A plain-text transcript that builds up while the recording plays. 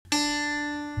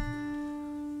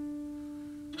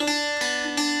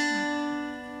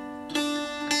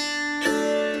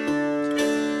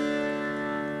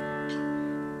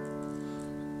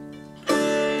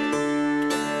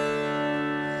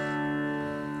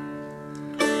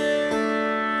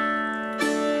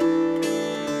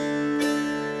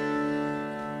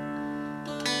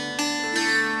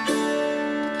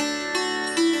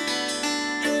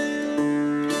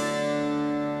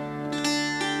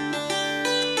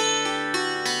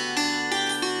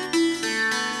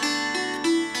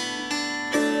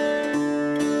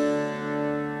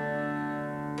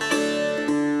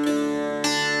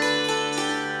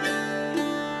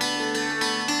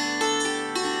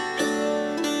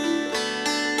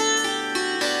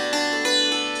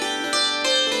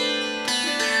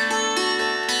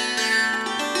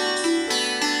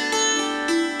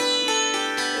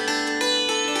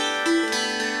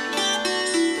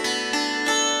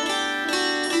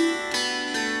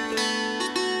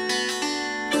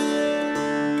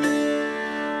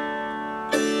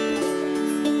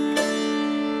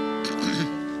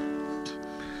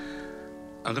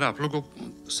अगर आप लोगों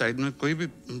को साइड में कोई भी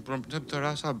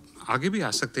थोड़ा सा आगे भी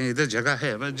आ सकते हैं, इधर जगह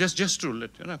है, just to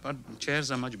let you know, but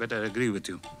chairs are much better. I agree with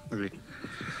you. Agree.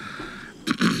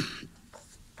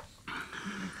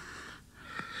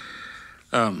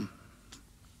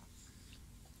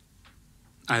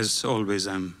 As always,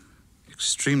 I'm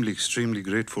extremely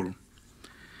grateful.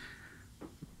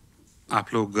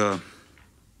 आप लोग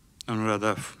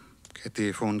अनुराधा कहती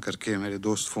है फ़ोन करके, मेरे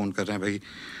दोस्त फ़ोन कर रहे हैं, भाई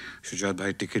शुजात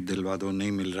भाई टिकट दिलवा दो,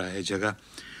 नहीं मिल रहा है जगह.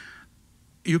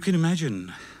 You can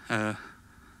imagine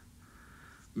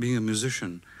being a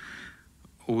musician,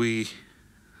 we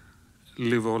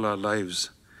live all our lives,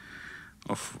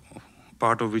 of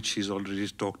part of which he's already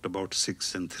talked about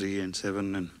 6 and 3 and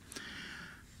 7, and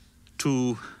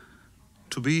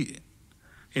to be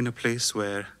in a place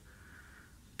where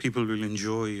people will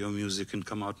enjoy your music and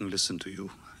come out and listen to you.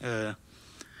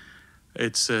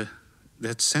 It's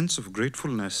that sense of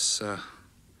gratefulness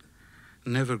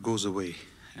never goes away,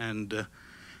 and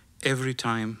every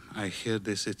time I hear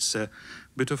this, it's a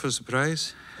bit of a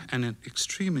surprise and an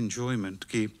extreme enjoyment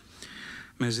कि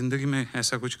मैं ज़िंदगी में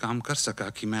ऐसा कुछ काम कर सका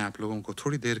कि मैं आप लोगों को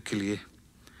थोड़ी देर के लिए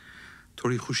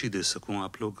थोड़ी खुशी दे सकूं.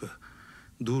 आप लोग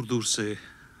दूर दूर से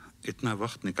इतना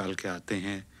वक्त निकाल के आते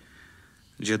हैं,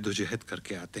 जद्दोजहद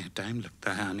करके आते हैं, टाइम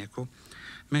लगता है आने को.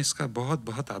 मैं इसका बहुत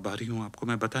बहुत आभारी हूँ. आपको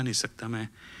मैं बता नहीं सकता मैं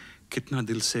कितना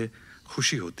दिल से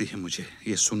खुशी होती है मुझे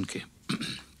ये सुन के.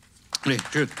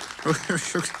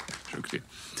 शुक्रिया.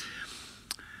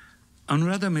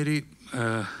 अनुराधा मेरी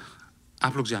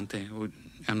आप लोग जानते हैं वो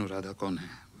अनुराधा कौन है,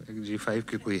 G5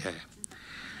 की कोई है,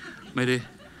 मेरे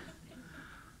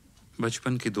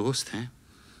बचपन की दोस्त हैं,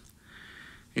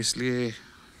 इसलिए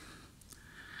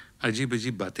अजीब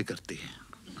अजीब बातें करती है.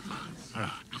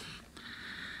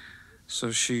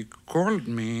 So she called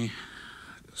me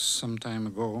some time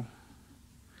ago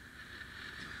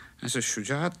and said,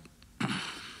 Shujaat,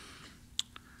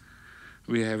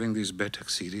 we are having these Baithak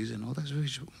series and all that's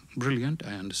brilliant,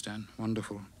 I understand,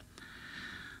 wonderful.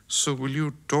 So will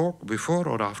you talk before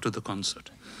or after the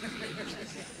concert?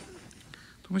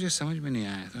 तो मुझे समझ में नहीं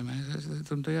आया, तो मैं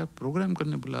तुम तो यार प्रोग्राम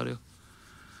करने बुला रहे हो.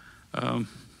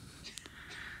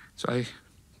 So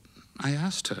I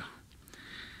asked her,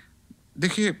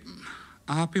 देखिए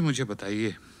आप ही मुझे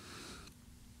बताइए,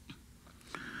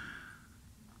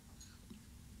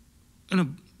 you know,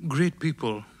 great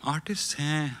people, artists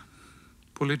हैं,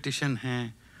 politician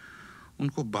हैं,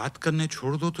 उनको बात करने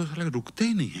छोड़ दो तो साले रुकते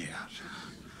ही नहीं है यार,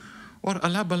 और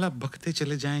अला बला बकते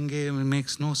चले जाएंगे.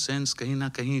 makes no sense, कहीं ना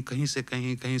कहीं, कहीं से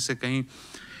कहीं, कहीं से कहीं.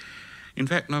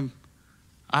 इनफैक्ट ना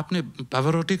आपने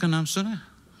पावरोटी का नाम सुना,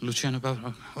 लुचियानो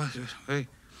पावरोटी,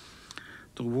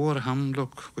 तो वो और हम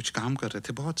लोग कुछ काम कर रहे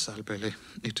थे बहुत साल पहले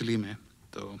इटली में,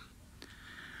 तो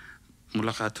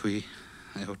मुलाकात हुई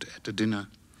एट अ डिनर.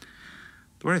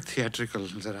 तो बड़े थिएट्रिकल,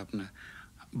 ज़रा अपने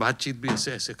बातचीत भी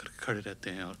ऐसे ऐसे करके खड़े रहते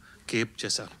हैं और केप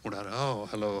जैसा उड़ा रहा हो,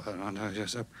 हेलो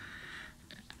जैसा,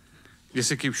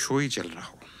 जैसे कि शो ही चल रहा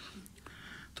हो.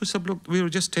 तो सब लोग, we were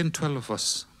just 10-12 of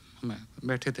us, मैं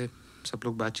बैठे थे, सब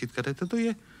लोग बातचीत कर रहे थे. तो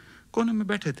ये कोने में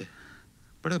बैठे थे,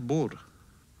 बड़ा बोर.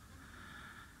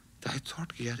 तो आई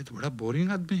थॉट कि यार ये तो बड़ा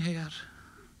बोरिंग आदमी है यार,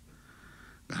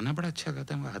 गाना बड़ा अच्छा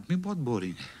गाता है, आदमी बहुत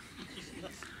बोरिंग है.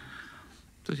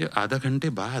 तो ये आधा घंटे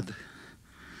बाद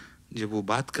जब वो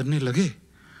बात करने लगे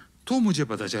तो मुझे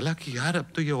पता चला कि यार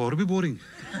अब तो ये और भी बोरिंग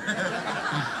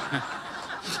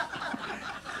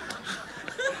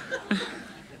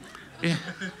है.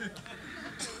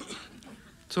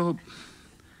 तो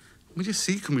मुझे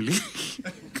सीख मिली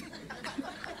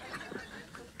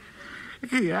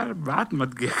कि यार बात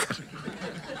मत किया कर.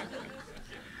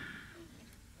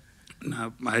 Now,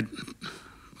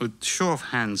 with show of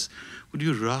hands, would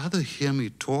you rather hear me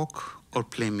talk or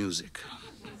play music?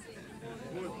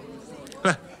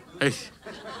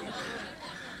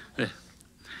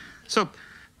 So,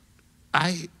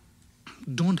 I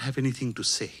don't have anything to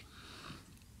say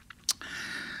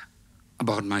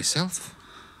about myself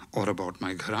or about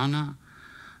my gharana,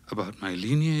 about my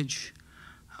lineage,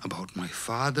 about my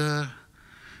father.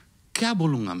 क्या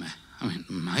बोलूँगा मैं? I mean,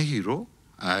 my hero.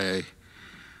 I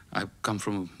come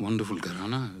from a wonderful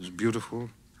gharana. It was beautiful.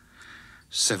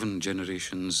 7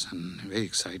 generations and very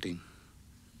exciting.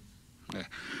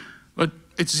 But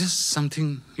it's just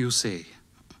something you say.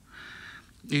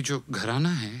 ये जो घराना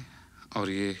है और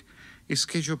ये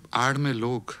इसके जो आड़ में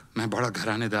लोग, मैं बड़ा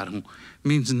घरानेदार हूँ,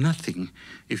 means nothing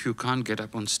if you can't get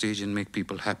up on stage and make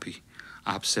people happy.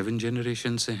 आप 7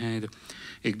 generations से हैं.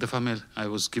 एक दफ़ा मैं I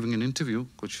was giving an interview,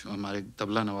 कुछ हमारे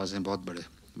तबला नवाज़ हैं बहुत बड़े,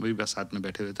 वही बस साथ में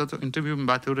बैठे हुए थे, तो इंटरव्यू में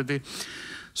बात हो रही थी.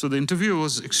 So the interviewer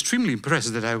was extremely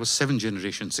impressed that I was 7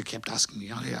 generations. He kept asking me,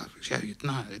 yeah,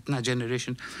 itna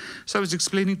generation. So I was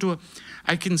explaining to her,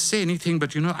 I can say anything,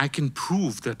 but I can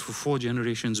prove that for 4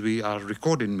 generations we are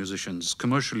recorded musicians,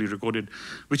 commercially recorded,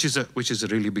 which is a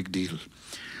really big deal.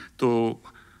 तो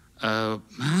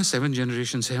 7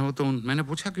 generations हैं वो. तो मैंने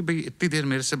पूछा कि भाई इतनी देर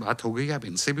मेरे से बात हो गई, आप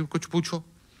इनसे भी कुछ पूछो.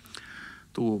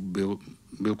 तो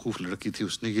बेवकूफ़ लड़की थी,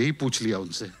 उसने यही पूछ लिया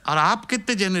उनसे, और आप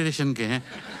कितने जनरेशन के हैं?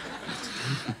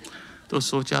 तो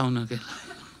सोचा उन्होंने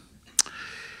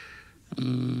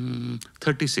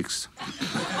 36.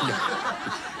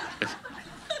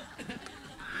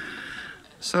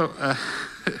 So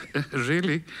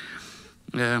really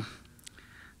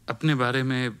अपने बारे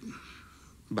में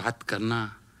बात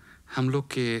करना हम लोग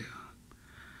के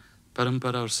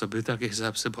परंपरा और सभ्यता के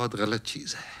हिसाब से बहुत गलत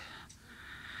चीज़ है.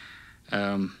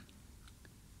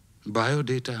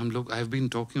 Biodata, हम लोग, I've been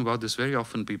talking about this very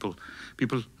often. People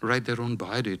write their own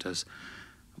biodatas.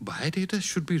 Biodata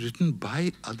should be written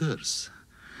by others.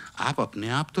 आप अपने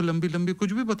आप तो लंबी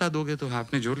कुछ भी बता दोगे तो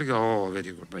आपने जो लिखा, oh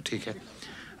very good, but ठीक है.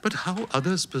 But how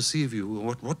others perceive you,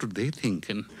 what do they think?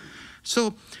 And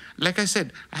so, like I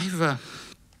said, I've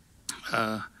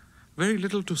very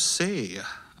little to say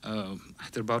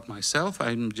either about myself.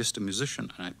 I'm just a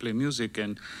musician and I play music,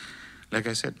 and like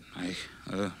I said,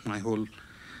 my whole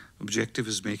objective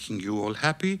is making you all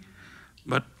happy,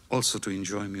 but also to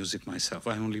enjoy music myself.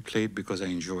 I only play it because I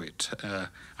enjoy it.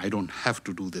 I don't have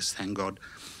to do this, thank God.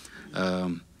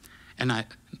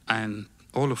 And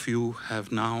all of you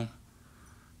have now,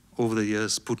 over the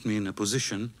years, put me in a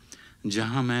position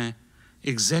जहाँ मैं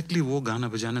exactly वो गाना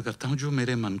बजाना करता हूँ जो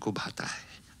मेरे मन को भाता है,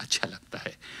 अच्छा लगता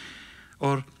है.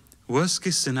 और worst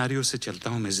case scenario से चलता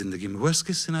हूँ मैं ज़िंदगी में. Worst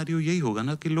case scenario यही होगा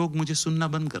ना कि लोग मुझे सुनना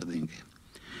बंद कर देंगे.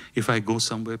 If I go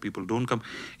somewhere, people don't come.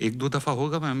 1-2 दफ़ा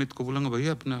होगा, मैं अमित को बोलूँगा,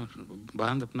 भैया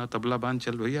अपना तबला बांध,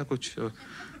 चल भैया कुछ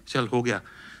चल हो गया.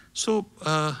 So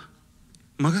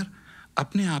मगर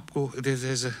अपने आप को,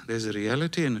 there's a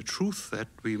reality and a truth that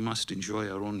we must enjoy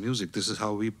our own music. This is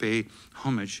how we pay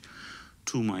homage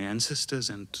to my ancestors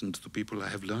and to the people I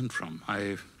have learned from.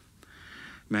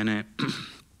 मैंने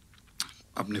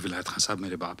अपने विलायत खान साहब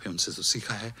मेरे बाप हैं, उनसे तो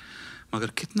सीखा है, मगर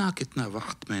कितना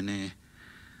वक्त मैंने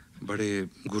बड़े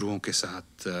गुरुओं के साथ,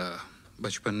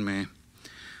 बचपन में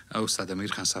उस्ताद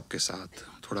आमिर खान साहब के साथ,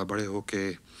 थोड़ा बड़े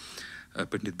होके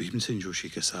पंडित भीम सिंह जोशी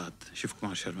के साथ, शिव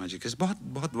कुमार शर्मा जी के साथ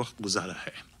बहुत वक्त गुजारा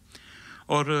है.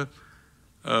 और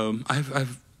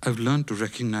I've learned to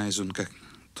recognize उनका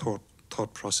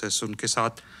thought process. उनके साथ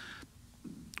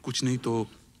कुछ नहीं तो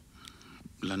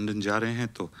लंदन जा रहे हैं,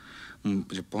 तो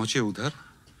जब पहुँचे उधर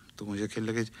तो मुझे कहने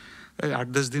लगे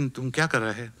 8-10 दिन तुम क्या कर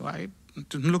रहे हैं?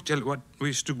 तो हम लोग we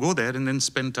used to go there and then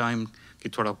spend time, कि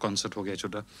थोड़ा कॉन्सर्ट हो गया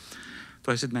छोटा.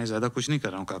 तो ऐसे मैं ज़्यादा कुछ नहीं कर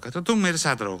रहा हूँ काका, तो तुम मेरे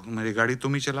साथ रहो, मेरी गाड़ी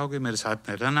तुम ही चलाओगे, मेरे साथ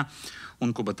में रहना.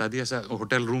 उनको बता दिया ऐसा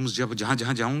होटल रूम्स जब जहाँ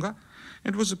जाऊँगा.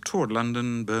 It was a tour,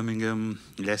 London, Birmingham,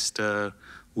 Lester,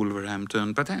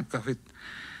 वुल्वरहैम्पटन, पता है काफ़ी.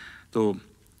 तो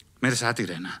मेरे साथ ही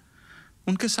रहना.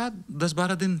 उनके साथ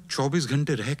 10-12 दिन 24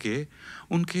 घंटे रह के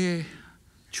उनके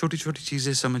छोटी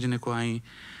चीज़ें समझने को आई.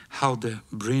 How the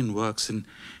brain works, and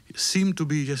seemed to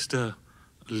be just a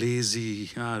lazy,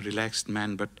 relaxed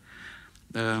man. But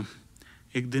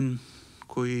एक दिन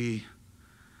कोई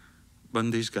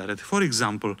बंदिश गा रहे थे, for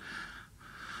example,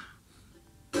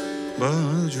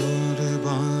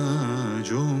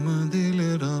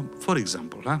 for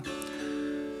example, हाँ,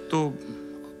 तो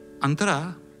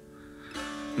अंतरा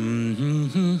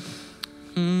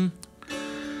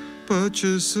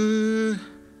purchase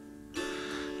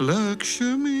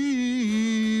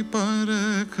लक्ष्मी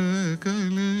परख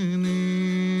कलनी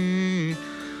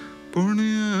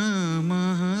पुण्य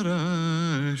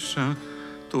महाराष्ट्र.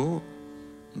 तो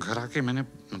घर आके मैंने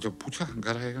जब पूछा,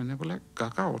 घर आके मैंने बोला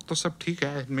काका और तो सब ठीक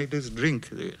है, मेड हिज ड्रिंक,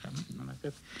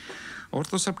 और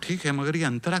तो सब ठीक है, मगर ये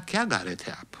अंतरा क्या गा रहे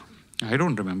थे आप? I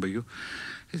don't remember you.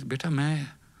 बेटा मैं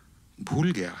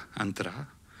भूल गया अंतरा,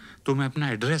 तो मैं अपना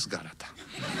एड्रेस गा रहा था.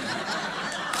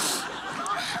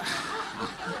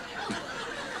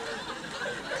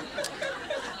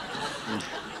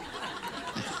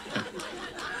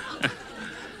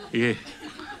 ये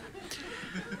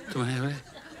तो मैं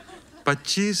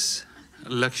 25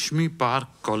 लक्ष्मी पार्क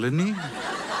कॉलोनी,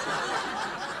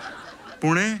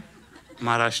 पुणे,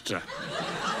 महाराष्ट्र.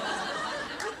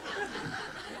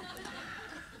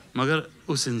 मगर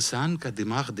उस इंसान का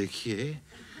दिमाग देखिए,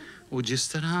 वो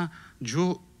जिस तरह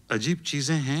जो अजीब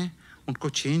चीज़ें हैं उनको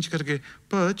चेंज करके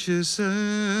 25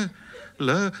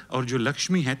 और जो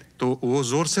लक्ष्मी है तो वो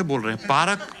जोर से बोल रहे हैं.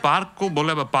 पार्क को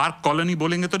बोला, पार्क कॉलोनी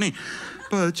बोलेंगे तो नहीं,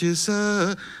 पचिस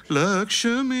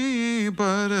लक्ष्मी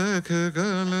परख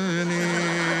गलने।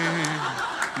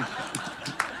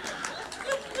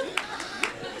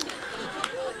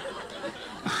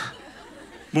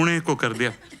 पुणे को कर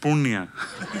दिया पुण्य।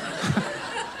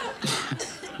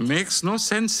 Makes no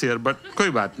sense here, but कोई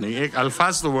बात नहीं, एक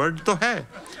अल्फाज तो वर्ड तो है,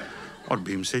 और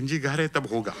भीमसेन जी गा रहे तब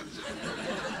होगा।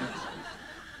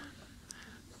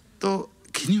 तो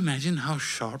can you imagine how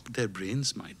sharp their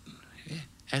brains might.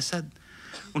 ऐसा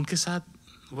उनके साथ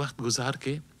वक्त गुजार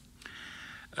के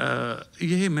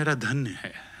ये मेरा धन्य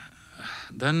है।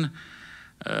 धन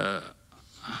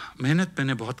मेहनत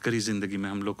मैंने बहुत करी ज़िंदगी में।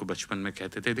 हम लोग को बचपन में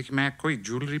कहते थे, देखिए मैं कोई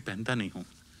ज्वेलरी पहनता नहीं हूँ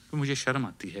तो मुझे शर्म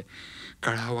आती है।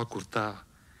 कढ़ा हुआ कुर्ता,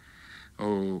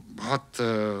 बहुत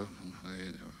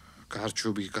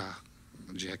कारचोबी का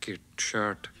जैकेट,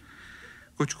 शर्ट,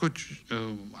 कुछ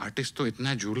आर्टिस्ट तो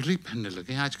इतना ज्वेलरी पहनने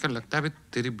लगे हैं आजकल। लगता है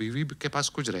तेरी बीवी के पास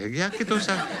कुछ रह गया कि तो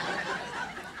सब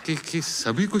कि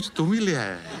सभी कुछ तुम ही ले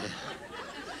आया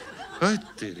है।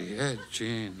 तेरी है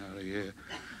चेन और ये।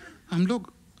 हम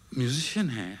लोग म्यूजिशियन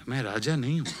हैं, मैं राजा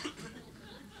नहीं हूँ,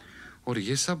 और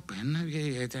ये सब पहनना,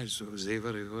 ये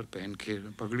जेवर वेवर पहन के,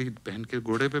 पगड़ी पहन के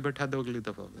घोड़े पे बैठा दो अगली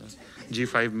दफा।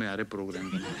 G5 में आ रहे प्रोग्राम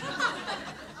में।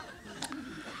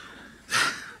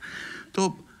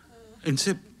 तो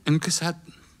इनके साथ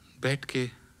बैठ के,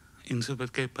 इनसे बैठ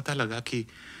के पता लगा कि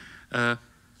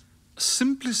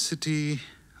simplicity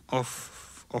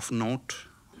of note,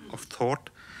 of thought,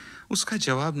 उसका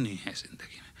जवाब नहीं है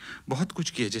ज़िंदगी में। बहुत कुछ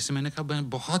किया, जैसे मैंने कहा, मैं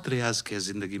बहुत रियाज किया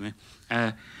ज़िंदगी में।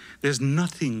 There's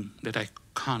nothing that I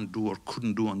can't do or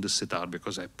couldn't do on this sitar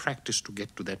because I practiced to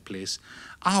get to that place.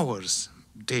 Hours,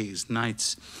 days,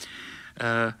 nights.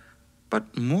 But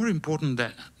more important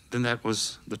than that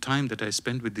was the time that I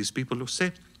spent with these people who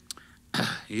say,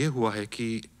 ये हुआ है कि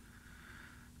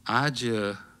आज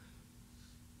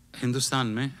हिंदुस्तान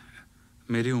में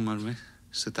मेरी उम्र में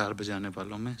सितार बजाने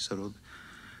वालों में सरोद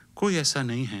कोई ऐसा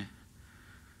नहीं है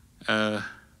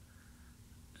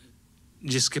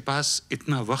जिसके पास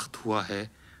इतना वक्त हुआ है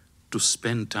to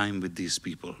spend time with these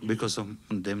people because of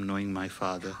them knowing my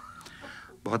father.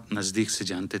 बहुत नज़दीक से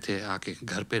जानते थे, आके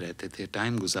घर पे रहते थे,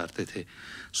 टाइम गुजारते थे.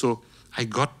 So I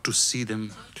got to see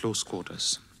them close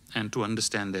quarters and to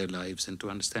understand their lives and to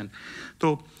understand. तो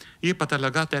ये पता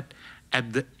लगा that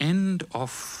at the end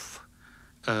of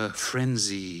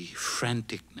frenzy,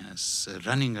 franticness,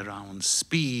 running around,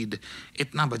 speed,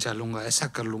 इतना बजा लूँगा, ऐसा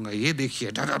कर लूँगा, ये देखिए,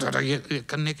 ये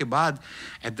करने के बाद,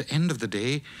 at the end of the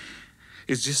day,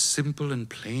 it's just simple and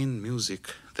plain music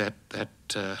that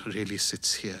really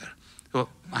sits here. So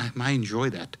I enjoy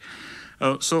that.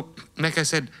 So like I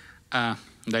said,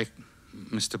 like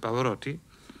Mr. Pavarotti,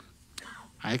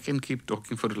 I can keep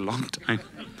talking for a long time,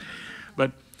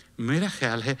 but मेरा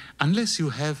ख्याल है, unless you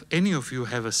have, any of you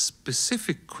have a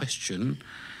specific question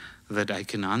that I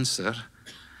can answer,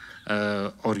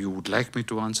 or you would like me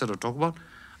to answer or talk about,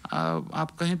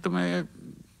 आप कहें तो मैं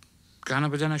गाना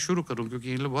बजाना शुरू करूं, क्योंकि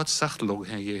ये लोग बहुत सख्त लोग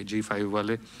हैं, ये G5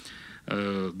 वाले.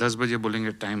 10 बजे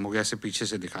बोलेंगे टाइम हो गया, ऐसे पीछे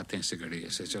से दिखाते हैं, ऐसे घड़ी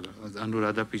ऐसे, चलो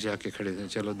अनुराधा पीछे आके खड़े थे,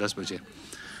 चलो 10 बजे.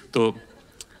 तो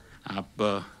आप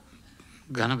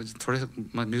गाना थोड़े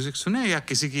म्यूजिक सुने या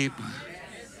किसी की?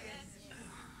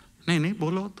 नहीं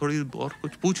बोलो, थोड़ी और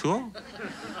कुछ पूछो.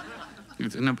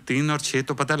 3 और 6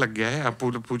 तो पता लग गया है. आप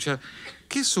पूछा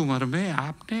किस उम्र में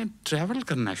आपने ट्रैवल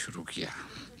करना शुरू किया,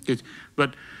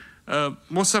 बट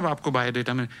वो सब आपको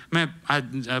बायोडेटा में. मैं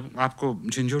आज आपको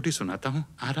झंझोटी सुनाता हूँ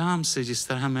आराम से, जिस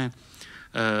तरह मैं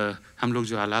हम लोग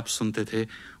जो आलाप सुनते थे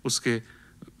उसके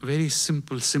वेरी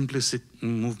सिंपलिसिट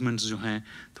मूवमेंट्स जो हैं,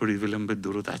 थोड़ी विलंबित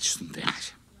दुरुत आज सुनते हैं.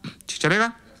 आज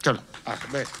चलेगा? चलो,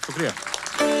 शुक्रिया,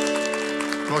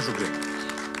 बहुत शुक्रिया.